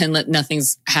to pretend that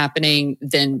nothing's happening,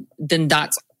 then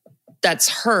that's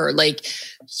her. Like,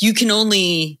 you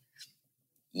can't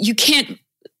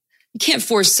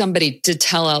force somebody to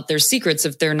tell out their secrets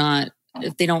if they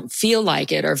don't feel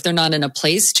like it, or if they're not in a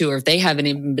place to, or if they haven't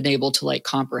even been able to, like,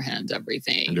 comprehend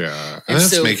everything. Yeah. And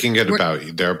that's making it about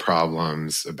their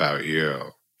problems about you.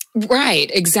 Right,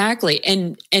 exactly.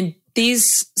 And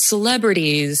these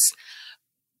celebrities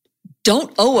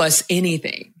don't owe us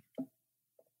anything.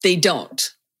 They don't.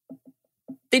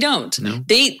 No.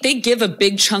 They give a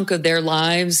big chunk of their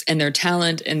lives and their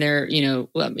talent and their,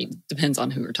 depends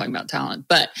on who we're talking about talent,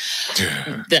 but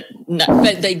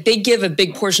they give a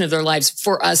big portion of their lives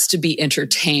for us to be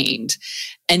entertained,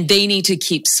 and they need to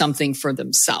keep something for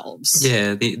themselves.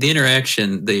 Yeah, the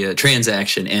interaction, the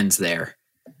transaction ends there.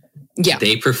 Yeah.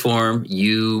 They perform,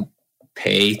 you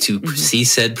pay to see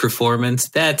said performance.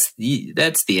 That's the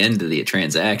end of the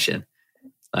transaction.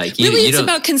 Like, it's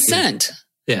about consent.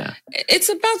 Yeah. It's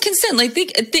about consent. Like,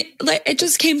 it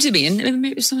just came to me, and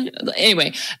maybe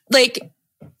anyway, like,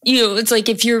 it's like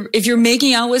if you're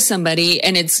making out with somebody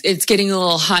and it's getting a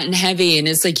little hot and heavy, and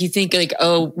it's like you think like,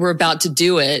 oh, we're about to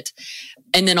do it,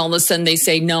 and then all of a sudden they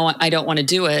say, no, I don't want to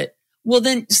do it. Well,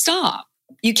 then stop.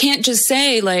 You can't just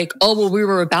say like, oh, well, we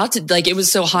were about to, like, it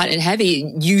was so hot and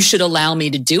heavy, you should allow me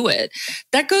to do it.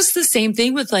 That goes the same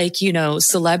thing with like,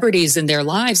 celebrities in their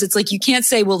lives. It's like, you can't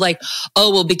say, well, like,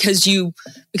 oh, well, because you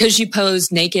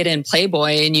posed naked in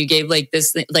Playboy and you gave like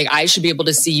this, like, I should be able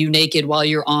to see you naked while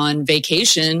you're on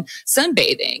vacation,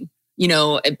 sunbathing,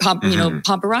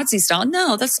 paparazzi style.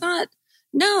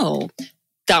 No,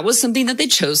 that was something that they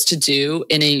chose to do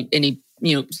in a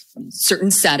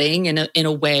certain setting in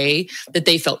a way that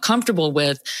they felt comfortable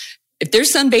with. If they're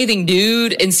sunbathing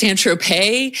nude in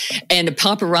Saint-Tropez and a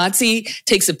paparazzi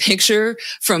takes a picture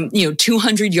from,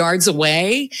 200 yards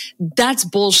away, that's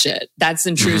bullshit. That's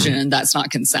intrusion and that's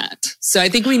not consent. So I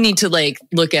think we need to like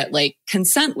look at like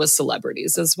consent with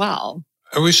celebrities as well.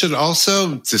 And we should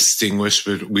also distinguish,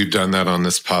 we've done that on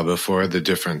this pod before, the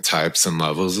different types and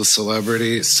levels of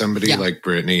celebrity. Somebody like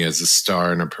Britney is a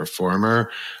star and a performer.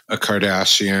 A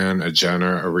Kardashian, a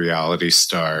Jenner, a reality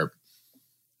star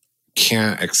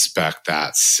can't expect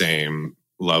that same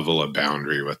level of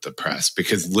boundary with the press,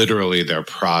 because literally their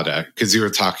product, because you were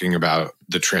talking about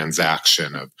the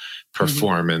transaction of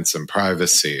performance and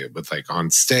privacy with like on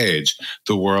stage,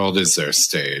 the world is their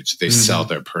stage. They sell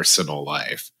their personal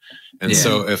life. And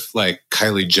so if like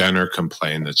Kylie Jenner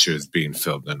complained that she was being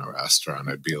filmed in a restaurant,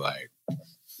 I'd be like,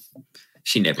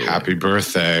 she never happy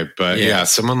birthday. But yeah,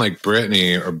 someone like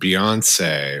Britney or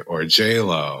Beyonce or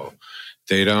J-Lo,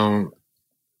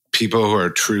 people who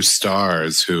are true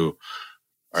stars who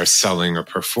are selling a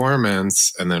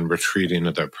performance and then retreating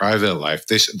to their private life,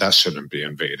 that shouldn't be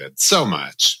invaded so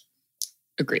much.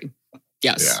 Agree.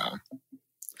 Yes. Yeah.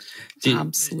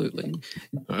 Absolutely.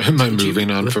 Am I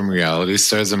moving on from reality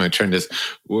stars? Am I trying to?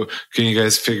 Can you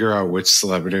guys figure out which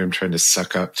celebrity I'm trying to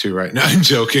suck up to right now? I'm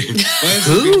joking. Why is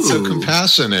he being so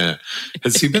compassionate?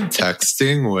 Has he been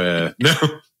texting with? No.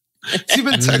 Has he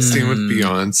been texting with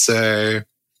Beyonce?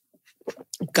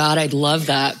 God, I'd love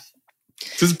that.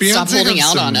 Does Beyonce Stop holding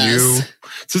out on us.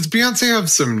 Does Beyonce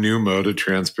have some new mode of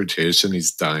transportation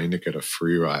he's dying to get a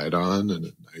free ride on and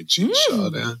an IG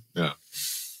shot in? Yeah.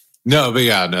 No,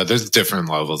 but there's different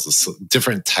levels of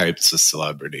different types of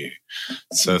celebrity.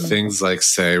 So things like,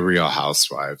 say, Real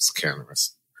Housewives can't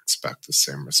expect the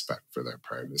same respect for their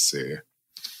privacy,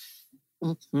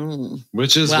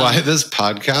 which is why this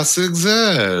podcast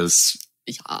exists.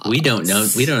 We don't know.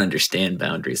 We don't understand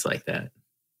boundaries like that.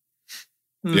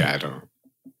 Yeah, I don't.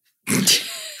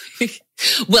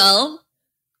 Well,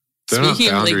 they're not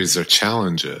boundaries, they're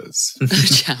challenges.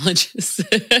 Challenges.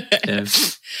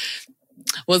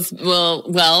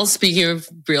 Well, speaking of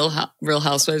Real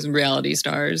Housewives and reality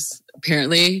stars,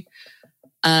 apparently,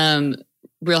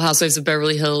 Real Housewives of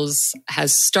Beverly Hills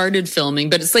has started filming,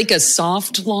 but it's like a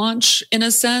soft launch in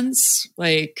a sense.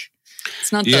 Like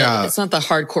it's not the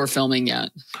hardcore filming yet.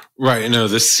 Right. No,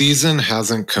 the season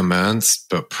hasn't commenced,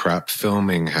 but prep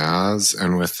filming has.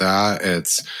 And with that,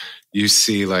 you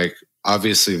see like,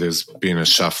 obviously there's been a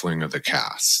shuffling of the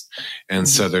cast. And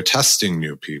so they're testing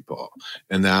new people.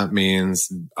 And that means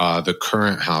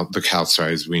the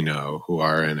housewives we know who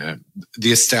are in it,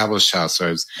 the established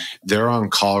housewives, they're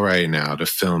on call right now to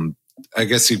film, I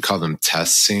guess you'd call them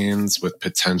test scenes with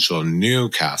potential new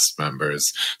cast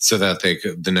members so that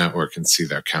the network can see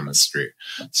their chemistry.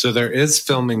 So there is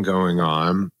filming going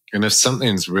on. And if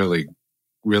something's really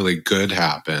good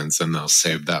happens, and they'll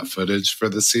save that footage for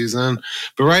the season.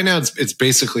 But right now it's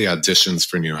basically auditions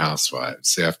for new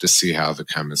housewives. They have to see how the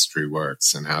chemistry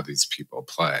works and how these people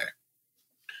play.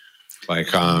 Like,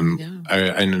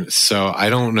 so I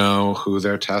don't know who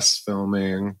they're test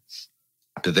filming,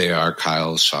 but they are.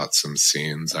 Kyle shot some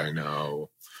scenes. I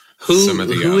know some of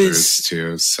the others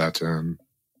too. Sutton.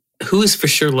 Who is for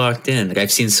sure locked in? Like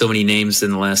I've seen so many names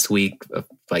in the last week of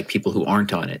like people who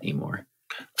aren't on it anymore.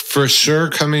 For sure,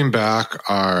 coming back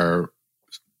are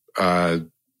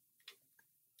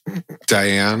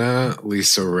Diana,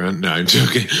 Lisa Rinna. No, I'm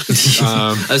joking.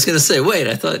 I was going to say, wait,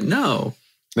 I thought, no.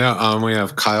 No, we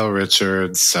have Kyle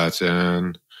Richards,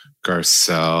 Sutton,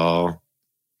 Garcelle.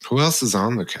 Who else is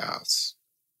on the cast?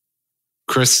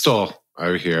 Crystal,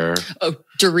 I hear. Oh,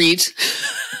 Dorit.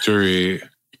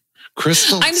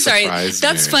 Crystal. I'm sorry.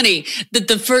 That's funny.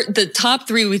 The top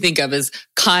three we think of is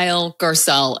Kyle,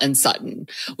 Garcelle, and Sutton,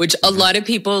 which a lot of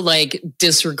people like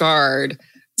disregard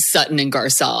Sutton and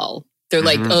Garcelle. They're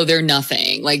like, oh, they're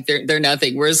nothing. Like they're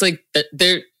nothing. Whereas like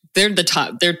they're the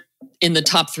top. They're in the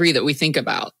top three that we think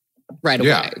about right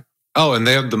away. Oh, and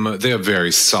they have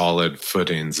very solid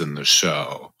footings in the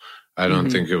show. I don't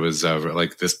think it was ever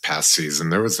like this past season.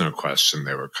 There was no question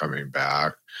they were coming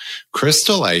back.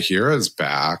 Crystal, I hear, is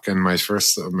back, and my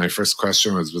first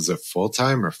question was it full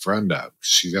time or friend of?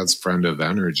 She has friend of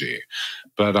energy,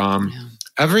 but not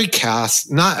every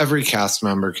cast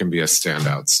member can be a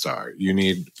standout star. You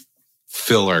need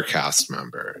filler cast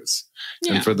members,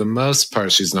 and for the most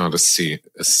part, she's not a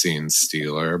scene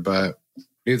stealer, but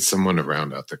need someone to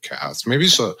round out the cast. Maybe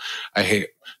she'll. I hate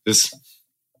this.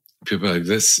 People are like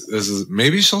this. This is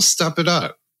maybe she'll step it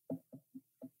up.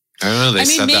 I don't know. They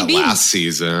said that last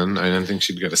season. I didn't think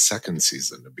she'd get a second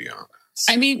season, to be honest.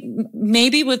 I mean,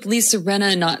 maybe with Lisa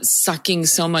Rinna not sucking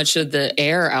so much of the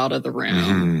air out of the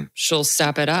room, she'll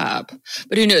step it up.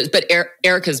 But who knows? But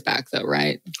Erica's back, though,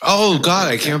 right? Oh,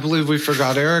 God. I can't believe we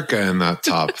forgot Erica in that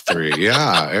top 3.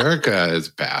 Yeah, Erica is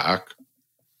back.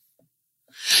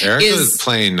 Erica is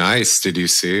playing nice. Did you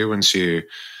see when she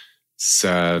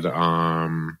said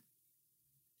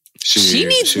she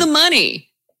needs the money?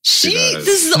 This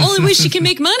is the only way she can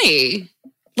make money.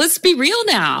 Let's be real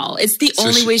now. It's the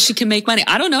only way she can make money.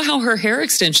 I don't know how her hair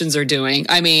extensions are doing.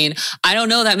 I mean, I don't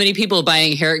know that many people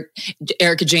buying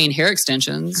Erica Jane hair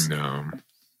extensions. No.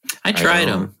 I tried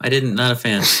them. Not a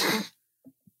fan.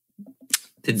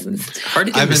 It's hard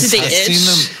to get them. Did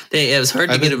they itch? It was hard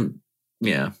to get them.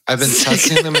 Yeah. I've been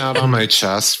testing them out on my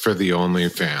chest for the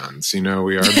OnlyFans. You know,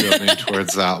 we are building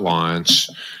towards that launch.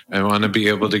 I want to be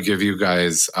able to give you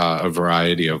guys a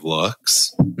variety of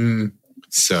looks.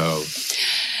 So,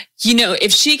 you know,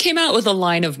 if she came out with a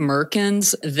line of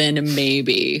Merkins, then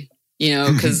maybe, you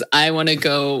know, because I want to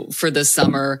go for the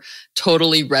summer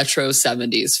totally retro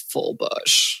 70s full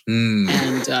bush.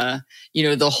 And, you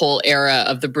know, the whole era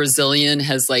of the Brazilian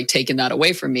has like taken that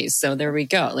away from me. So there we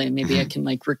go. Like, maybe I can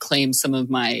like reclaim some of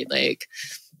my like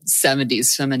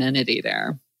 70s femininity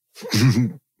there.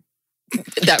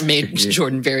 That made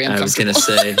Jordan very uncomfortable.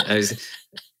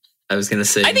 I was going to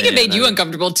say, I think it made you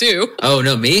uncomfortable too. Oh,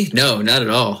 no, me? No, not at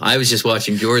all. I was just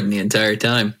watching Jordan the entire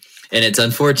time. And it's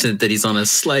unfortunate that he's on a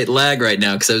slight lag right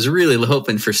now because I was really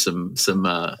hoping for some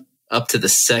up to the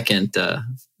second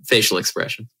facial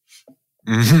expression.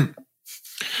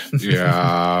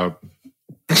 Yeah.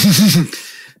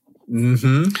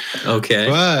 Okay.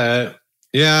 But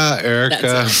yeah,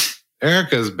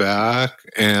 Erica's back.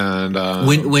 And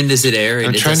when does it air?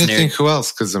 I'm trying to think who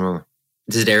else because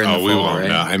does it air in the fall? We won't right?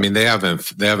 know. I mean, they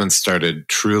haven't started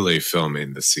truly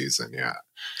filming the season yet.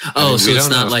 Oh, so it's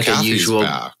not like a usual.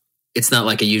 It's not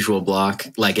like a usual block.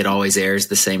 Like it always airs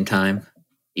the same time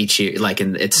each year. Like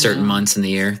it's certain months in the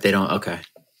year. They don't. Okay.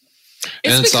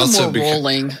 It's become also more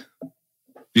rolling.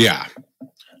 Yeah,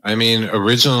 I mean,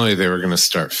 originally they were going to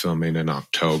start filming in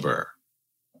October,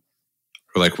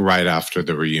 or like right after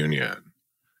the reunion.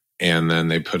 And then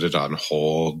they put it on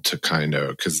hold to kind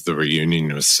of, because the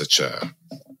reunion was such a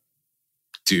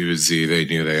doozy. They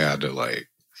knew they had to like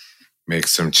make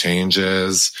some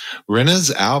changes.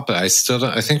 Rinna's out, but I still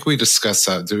don't, I think we discussed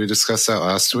that. Did we discuss that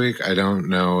last week? I don't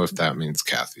know if that means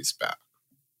Kathy's back.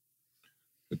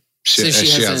 She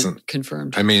hasn't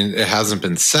confirmed. I mean, it hasn't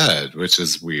been said, which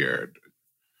is weird.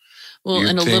 Well,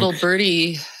 a little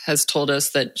birdie has told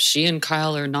us that she and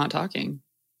Kyle are not talking.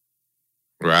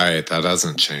 Right. That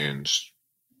hasn't changed.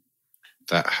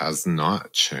 That has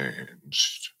not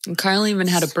changed. And Kyle even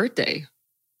had a birthday.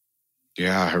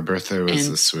 Yeah, her birthday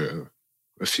was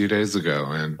a few days ago.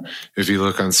 And if you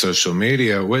look on social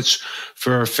media, which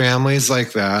for families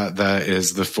like that, that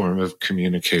is the form of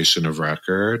communication of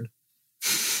record.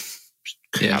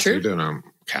 Yeah,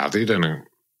 Kathy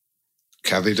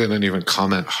didn't even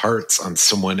comment hearts on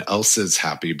someone else's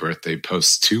happy birthday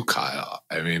post to Kyle.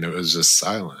 I mean, it was just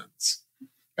silence.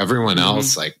 Everyone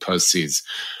else like posts these,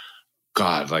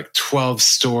 like 12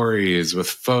 stories with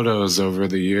photos over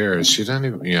the years. She didn't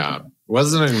even,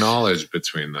 wasn't acknowledged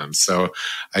between them. So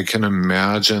I can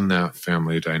imagine that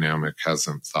family dynamic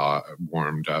hasn't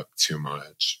warmed up too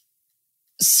much.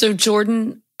 So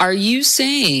Jordan, are you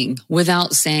saying,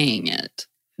 without saying it,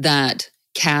 that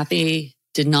Kathy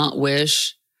did not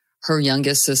wish her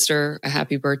youngest sister a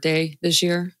happy birthday this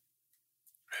year?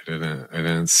 I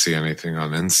didn't see anything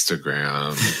on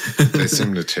Instagram. They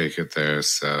seem to take it there.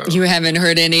 So you haven't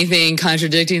heard anything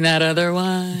contradicting that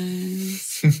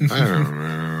otherwise? I don't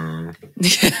know.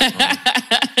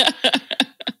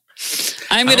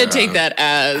 I'm going to take that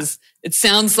as it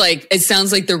sounds like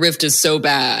the rift is so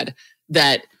bad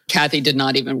that Kathy did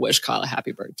not even wish Kyle a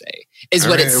happy birthday, is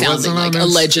what it sounded like,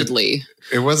 allegedly.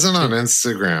 It wasn't on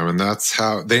Instagram, and that's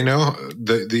how they know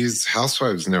these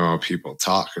housewives know how people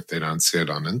talk if they don't see it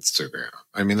on Instagram.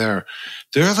 I mean, there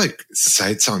are like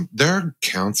there are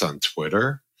accounts on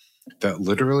Twitter that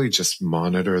literally just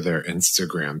monitor their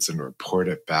Instagrams and report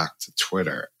it back to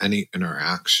Twitter, any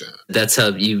interaction. That's how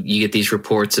you get these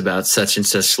reports about such and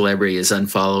such celebrity is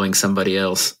unfollowing somebody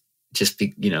else. Just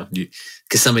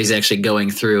because somebody's actually going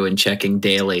through and checking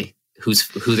daily who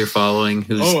they're following.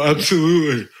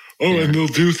 Absolutely. And they'll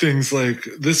do things like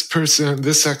this person,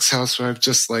 this ex-housewife,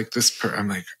 just like this I'm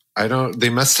like, they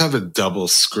must have a double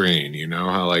screen. You know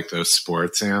how like those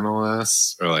sports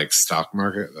analysts or like stock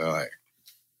market,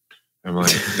 I'm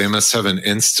like, they must have an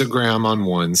Instagram on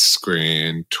one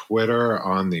screen, Twitter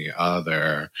on the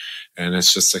other, and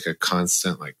it's just like a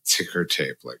constant like ticker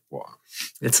tape. Like, wow.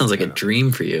 That sounds like a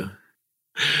dream for you.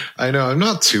 I know, I'm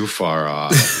not too far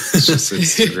off. It's just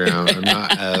Instagram.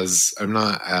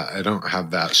 I don't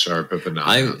have that sharp of an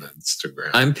eye on Instagram.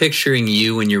 I'm picturing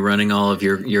you when you're running all of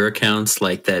your accounts,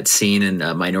 like that scene in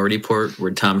Minority Report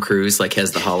where Tom Cruise like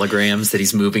has the holograms that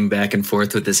he's moving back and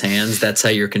forth with his hands. That's how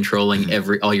you're controlling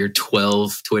all your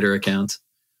 12 Twitter accounts.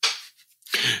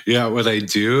 Yeah, what I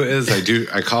do is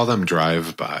I call them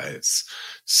drive-bys.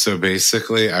 So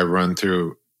basically I run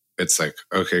through, it's like,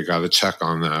 okay, got to check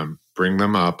on them. Bring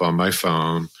them up on my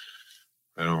phone.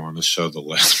 I don't want to show the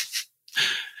list.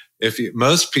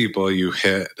 Most people, you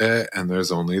hit it and there's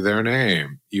only their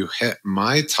name. You hit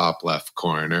my top left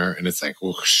corner and it's like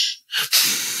whoosh.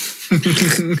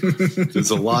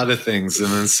 There's a lot of things, and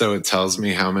then so it tells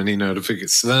me how many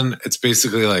notifications. So then it's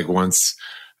basically like once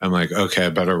I'm like, okay, I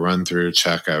better run through,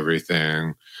 check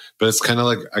everything. But it's kind of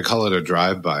like I call it a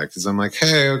drive-by because I'm like,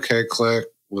 hey, okay, click,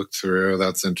 look through.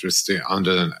 That's interesting.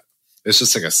 Onto the It's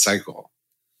just like a cycle.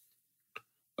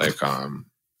 Like,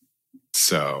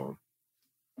 so.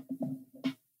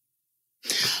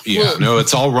 Yeah, no,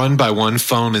 it's all run by one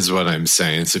phone is what I'm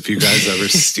saying. So if you guys ever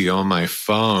steal my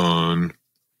phone,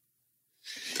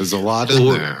 there's a lot in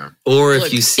there. Or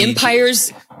if you see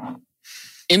empires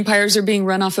are being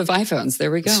run off of iPhones.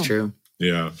 There we go. That's true.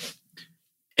 Yeah.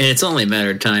 And it's only a matter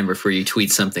of time before you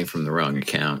tweet something from the wrong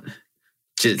account.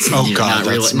 Just, God,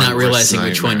 not realizing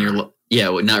which one you're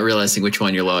not realizing which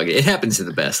one you're logging. It happens to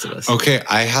the best of us. Okay,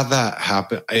 I had that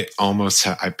happen. I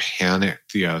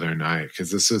panicked the other night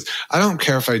because I don't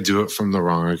care if I do it from the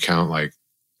wrong account, like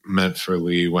meant for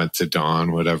Lee, went to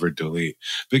Dawn, whatever, delete.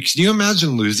 But can you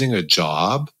imagine losing a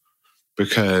job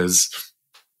because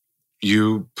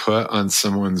you put on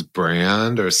someone's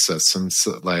brand or some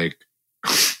like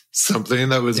something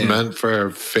that was meant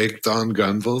for fake Dawn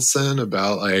Gunvalson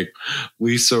about like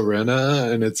Lisa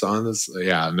Rinna, and it's on this.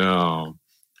 Yeah, no,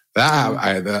 that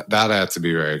I had to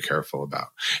be very careful about.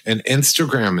 And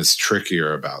Instagram is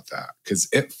trickier about that because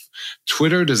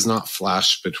Twitter does not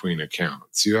flash between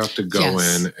accounts. You have to go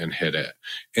in and hit it.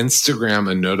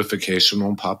 Instagram, a notification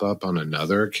will pop up on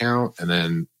another account, and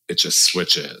then it just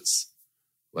switches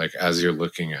like as you're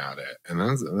looking at it, and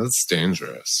that's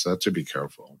dangerous. So you have to be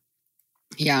careful.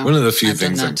 Yeah. One of the few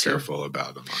things I'm careful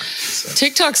about in life. So.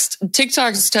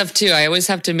 TikTok's tough too. I always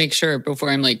have to make sure before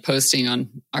I'm like posting on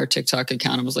our TikTok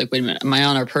account. I was like, wait a minute, am I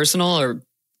on our personal or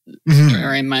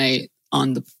am I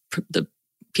on the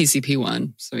PCP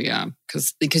one? So yeah,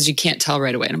 because you can't tell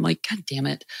right away. And I'm like, God damn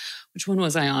it. Which one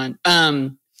was I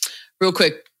on? Real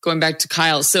quick, going back to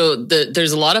Kyle. So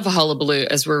there's a lot of hullabaloo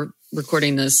as we're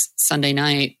recording this Sunday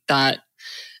night that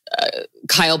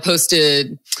Kyle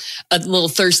posted a little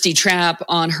thirsty trap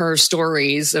on her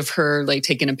stories of her like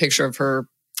taking a picture of her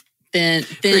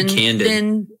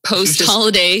thin post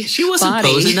holiday. She wasn't body.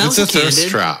 posing. That it's was a thirst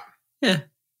trap. Yeah,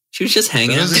 she was just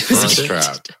hanging out. It was a thirst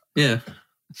trap. Yeah,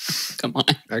 come on.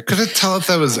 I couldn't tell if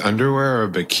that was underwear or a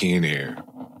bikini.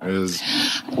 I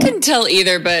couldn't tell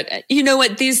either, but you know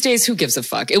what? These days, who gives a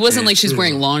fuck? It wasn't like she's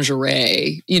wearing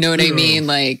lingerie. You know what I mean?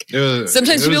 Like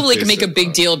sometimes people like make a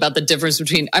big deal about the difference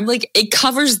between. I'm like, it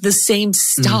covers the same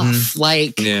stuff.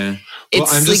 Like, yeah.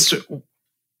 It's I'm just. like,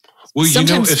 Well, you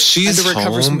know, if she's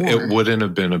home, it wouldn't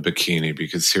have been a bikini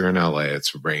because here in LA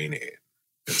it's raining.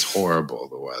 It's horrible,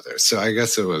 the weather. So I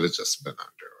guess it would have just been underwear.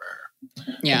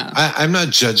 Yeah. I'm not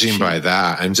judging by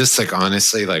that. I'm just like,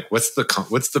 honestly, like, what's the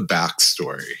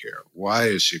backstory here? Why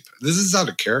is she? This is out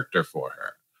of character for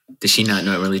her. Does she not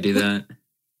really do that?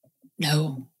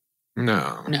 No.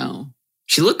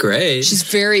 She looked great. She's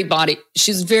very body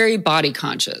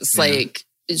conscious. Yeah. Like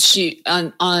she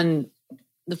on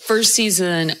the first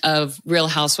season of Real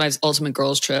Housewives Ultimate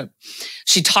Girls Trip,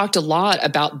 she talked a lot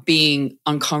about being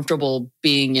uncomfortable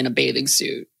being in a bathing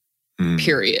suit,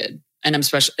 period. And I'm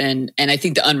special. And I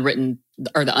think the unwritten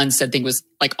or the unsaid thing was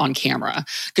like on camera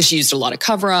because she used a lot of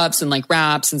cover-ups and like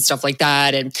raps and stuff like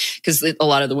that. And because a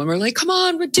lot of the women were like, come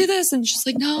on, we'll do this. And she's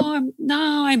like,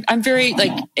 I'm very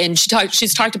like, and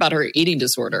she's talked about her eating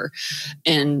disorder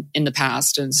in the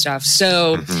past and stuff.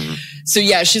 So, so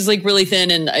yeah, she's like really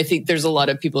thin. And I think there's a lot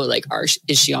of people who are like,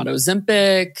 is she on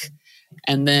Ozempic?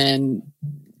 And then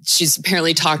she's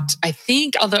apparently talked, I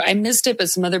think, although I missed it, but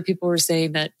some other people were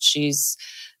saying that she's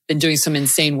been doing some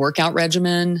insane workout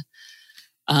regimen.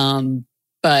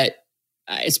 But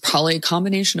it's probably a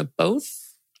combination of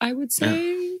both, I would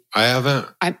say. Yeah. I haven't.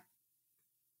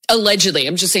 Allegedly,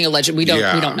 I'm just saying allegedly. We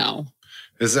don't know.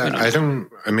 Is that, I don't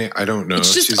know.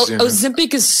 It's just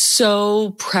Ozempic is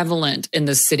so prevalent in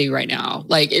the city right now.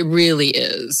 Like it really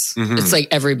is. Mm-hmm. It's like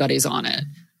everybody's on it.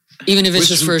 Even if it's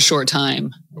just for a short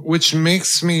time. Which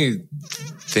makes me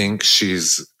think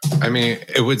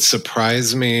it would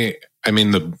surprise me. I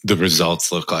mean, the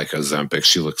results look like Ozempic.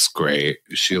 She looks great.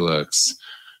 She looks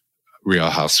Real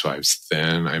Housewives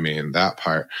thin. I mean, that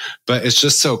part. But it's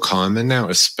just so common now,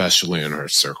 especially in her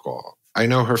circle. I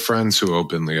know her friends who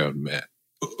openly admit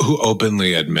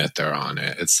they're on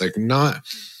it. It's like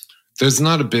there's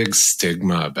not a big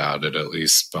stigma about it, at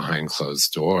least behind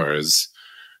closed doors.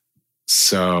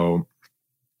 So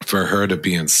for her to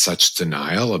be in such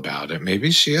denial about it,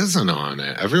 maybe she isn't on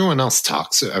it. Everyone else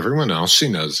she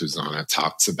knows who's on it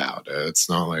talks about it. It's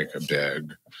not like a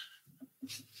big,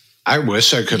 I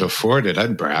wish I could afford it.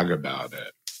 I'd brag about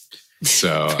it.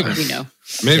 So we know.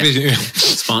 Maybe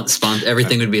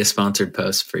everything would be a sponsored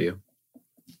post for you.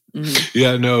 Mm-hmm.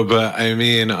 Yeah, no, but I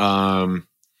mean,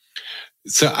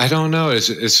 so I don't know. It's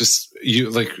just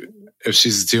you like, if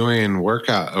she's doing a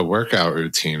workout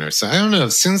routine or something, I don't know.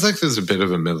 It seems like there's a bit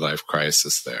of a midlife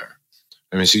crisis there.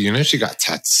 I mean, she got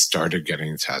started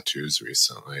getting tattoos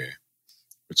recently,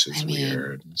 which is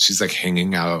weird. She's like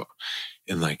hanging out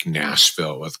in like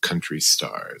Nashville with country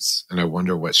stars, and I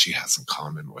wonder what she has in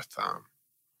common with them.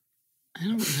 I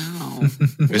don't know.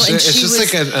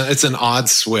 It's an odd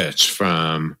switch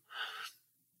from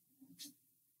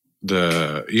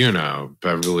the,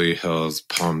 Beverly Hills,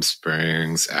 Palm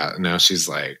Springs. Now she's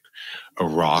like a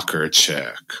rocker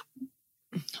chick.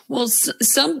 Well,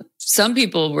 some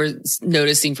people were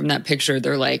noticing from that picture,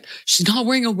 they're like, she's not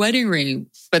wearing a wedding ring.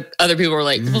 But other people were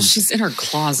like, well, she's in her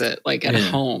closet, like at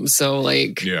home. So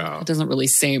like, it doesn't really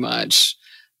say much.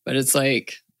 But it's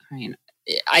like, I mean,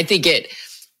 I think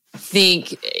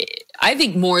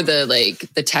more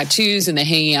the tattoos and the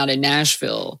hanging out in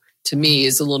Nashville to me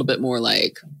is a little bit more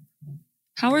like,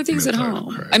 how are things at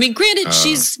home? Right. I mean, granted,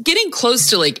 she's getting close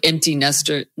to like empty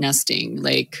nesting.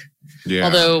 Like,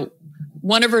 although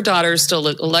one of her daughters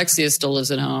Alexia still lives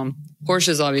at home.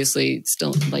 Portia's obviously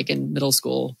still like in middle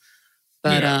school,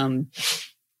 but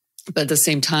at the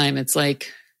same time, it's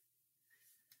like,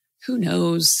 who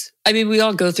knows? I mean, we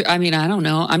all go through. I mean, I don't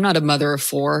know. I'm not a mother of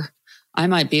 4. I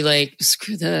might be like,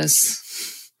 screw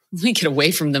this. Let me get away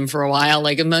from them for a while.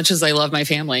 Like, as much as I love my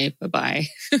family, bye-bye.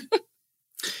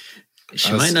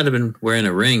 She might not have been wearing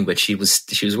a ring, but she was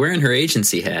wearing her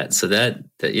agency hat. So that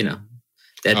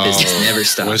business never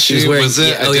stopped. Was she wearing?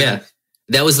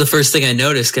 That was the first thing I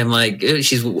noticed. I'm like,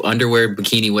 she's underwear,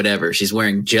 bikini, whatever. She's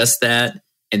wearing just that,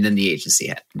 and then the agency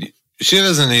hat. She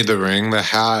doesn't need the ring. The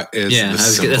hat is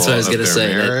that's what I was going to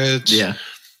say. Marriage.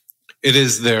 It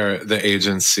is the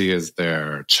agency is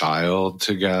their child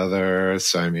together.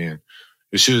 So, I mean,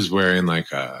 if she was wearing like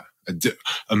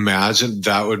imagine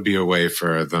that would be a way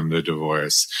for them to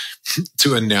divorce,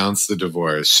 to announce the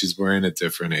divorce. She's wearing a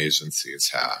different agency's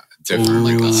hat,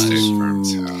 different state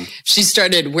firm's hat. She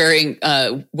started wearing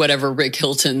whatever Rick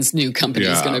Hilton's new company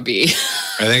is going to be.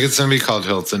 I think it's going to be called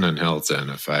Hilton and Hilton,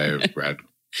 if I read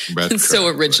it's so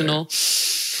original.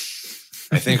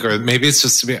 I think, or maybe it's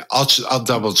just to be. I'll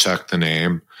double check the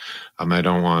name. I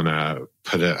don't want to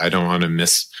put it. I don't want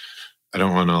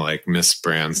to like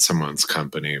misbrand someone's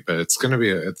company, but it's going to be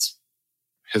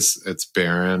it's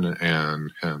Baron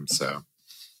and him. So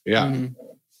yeah. Mm-hmm.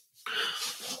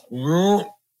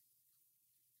 Well,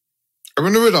 I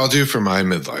wonder what I'll do for my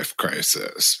midlife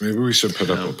crisis. Maybe we should put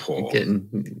up a poll.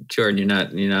 Jordan,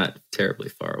 you're not terribly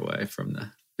far away from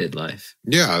the midlife.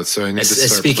 Yeah, so I need to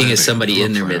start speaking as somebody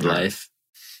in their midlife.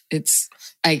 It's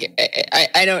I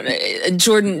don't.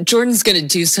 Jordan's going to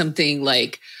do something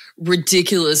like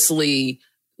ridiculously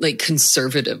like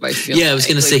conservative. I feel. Yeah, I was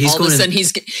going to say he's going in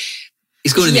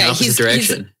the opposite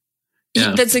direction.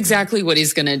 Yeah. That's exactly what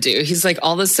he's going to do. He's like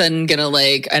all of a sudden going to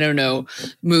like, I don't know,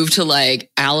 move to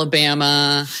like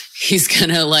Alabama. He's going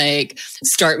to like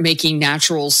start making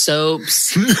natural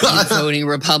soaps and voting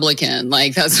Republican.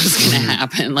 Like that's what's going to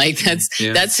happen. Like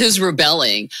that's his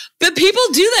rebelling. But people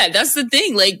do that. That's the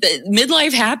thing. Like the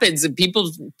midlife happens and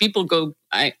people go,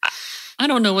 I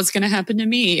don't know what's going to happen to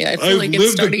me. I feel like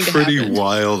it's starting to happen. I've lived a pretty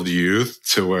wild youth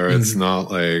to where it's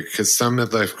not like, because some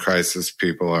midlife crisis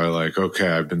people are like,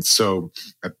 okay, I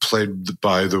played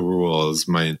by the rules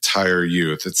my entire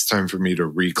youth. It's time for me to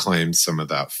reclaim some of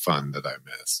that fun that I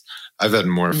miss. I've had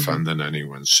more fun than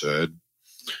anyone should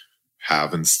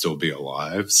have and still be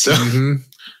alive. So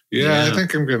I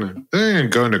think I'm going to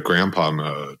go into grandpa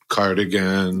mode.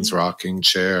 Cardigans, rocking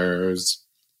chairs.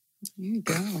 There you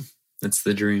go. That's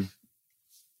the dream.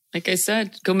 Like I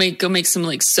said, go make some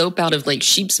like soap out of like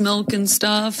sheep's milk and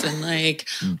stuff, and like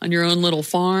on your own little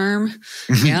farm.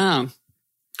 Yeah,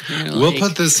 we'll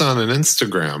put this on an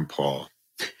Instagram poll,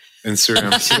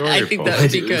 Instagram story I think poll. that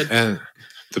would be good. And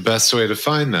the best way to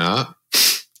find that,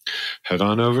 head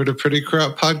on over to Pretty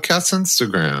Corrupt Podcast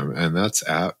Instagram, and that's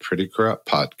at Pretty Corrupt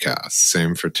Podcast.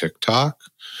 Same for TikTok.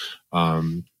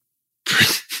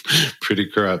 Pretty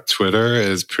Corrupt Twitter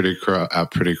is Pretty Corrupt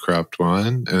at Pretty Corrupt One,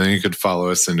 and then you could follow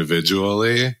us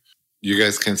individually. You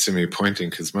guys can't see me pointing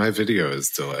because my video is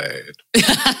delayed.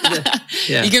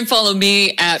 You can follow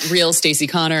me at Real Stacey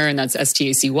Connor, and that's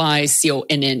STACYCONNER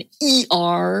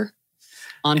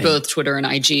on both Twitter and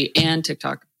IG and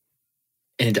TikTok.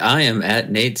 And I am at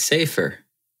Nate Safer.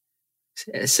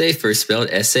 Safer spelled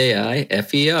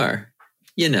SAIFER.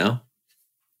 You know.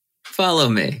 Follow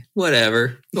me,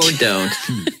 whatever, or don't.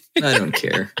 I don't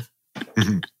care.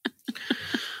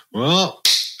 Well,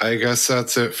 I guess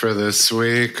that's it for this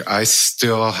week. I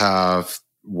still have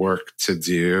work to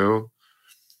do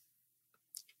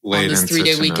late on this into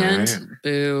 3-day tonight. Weekend.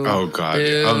 Boo. Oh God.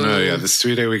 Boo. Oh no. Yeah, this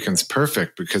 3-day weekend's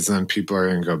perfect because then people are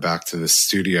going to go back to the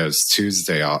studios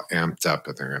Tuesday all amped up,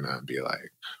 and they're going to be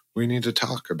like, "We need to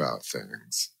talk about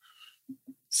things."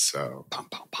 So,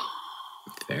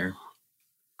 fair.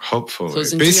 Hopefully.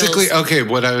 Closing Basically, deals. okay,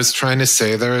 what I was trying to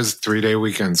say there is 3-day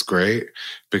weekend's great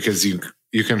because you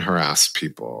can harass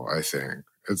people, I think.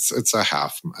 It's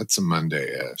a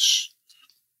Monday-ish.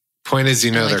 Point is,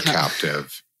 they're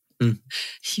captive.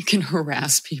 You can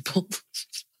harass people.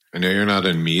 I know you're not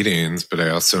in meetings, but I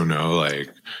also know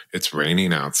like it's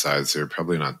raining outside, so you're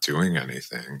probably not doing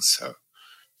anything. So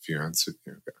if you're on,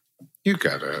 you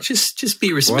got it. Just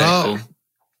be respectful.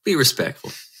 Be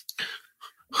respectful.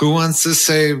 Who wants to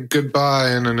say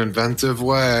goodbye in an inventive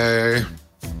way?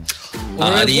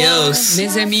 Adios.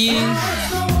 Mes amis.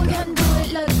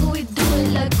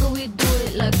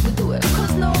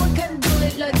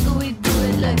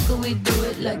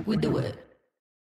 Like we do it.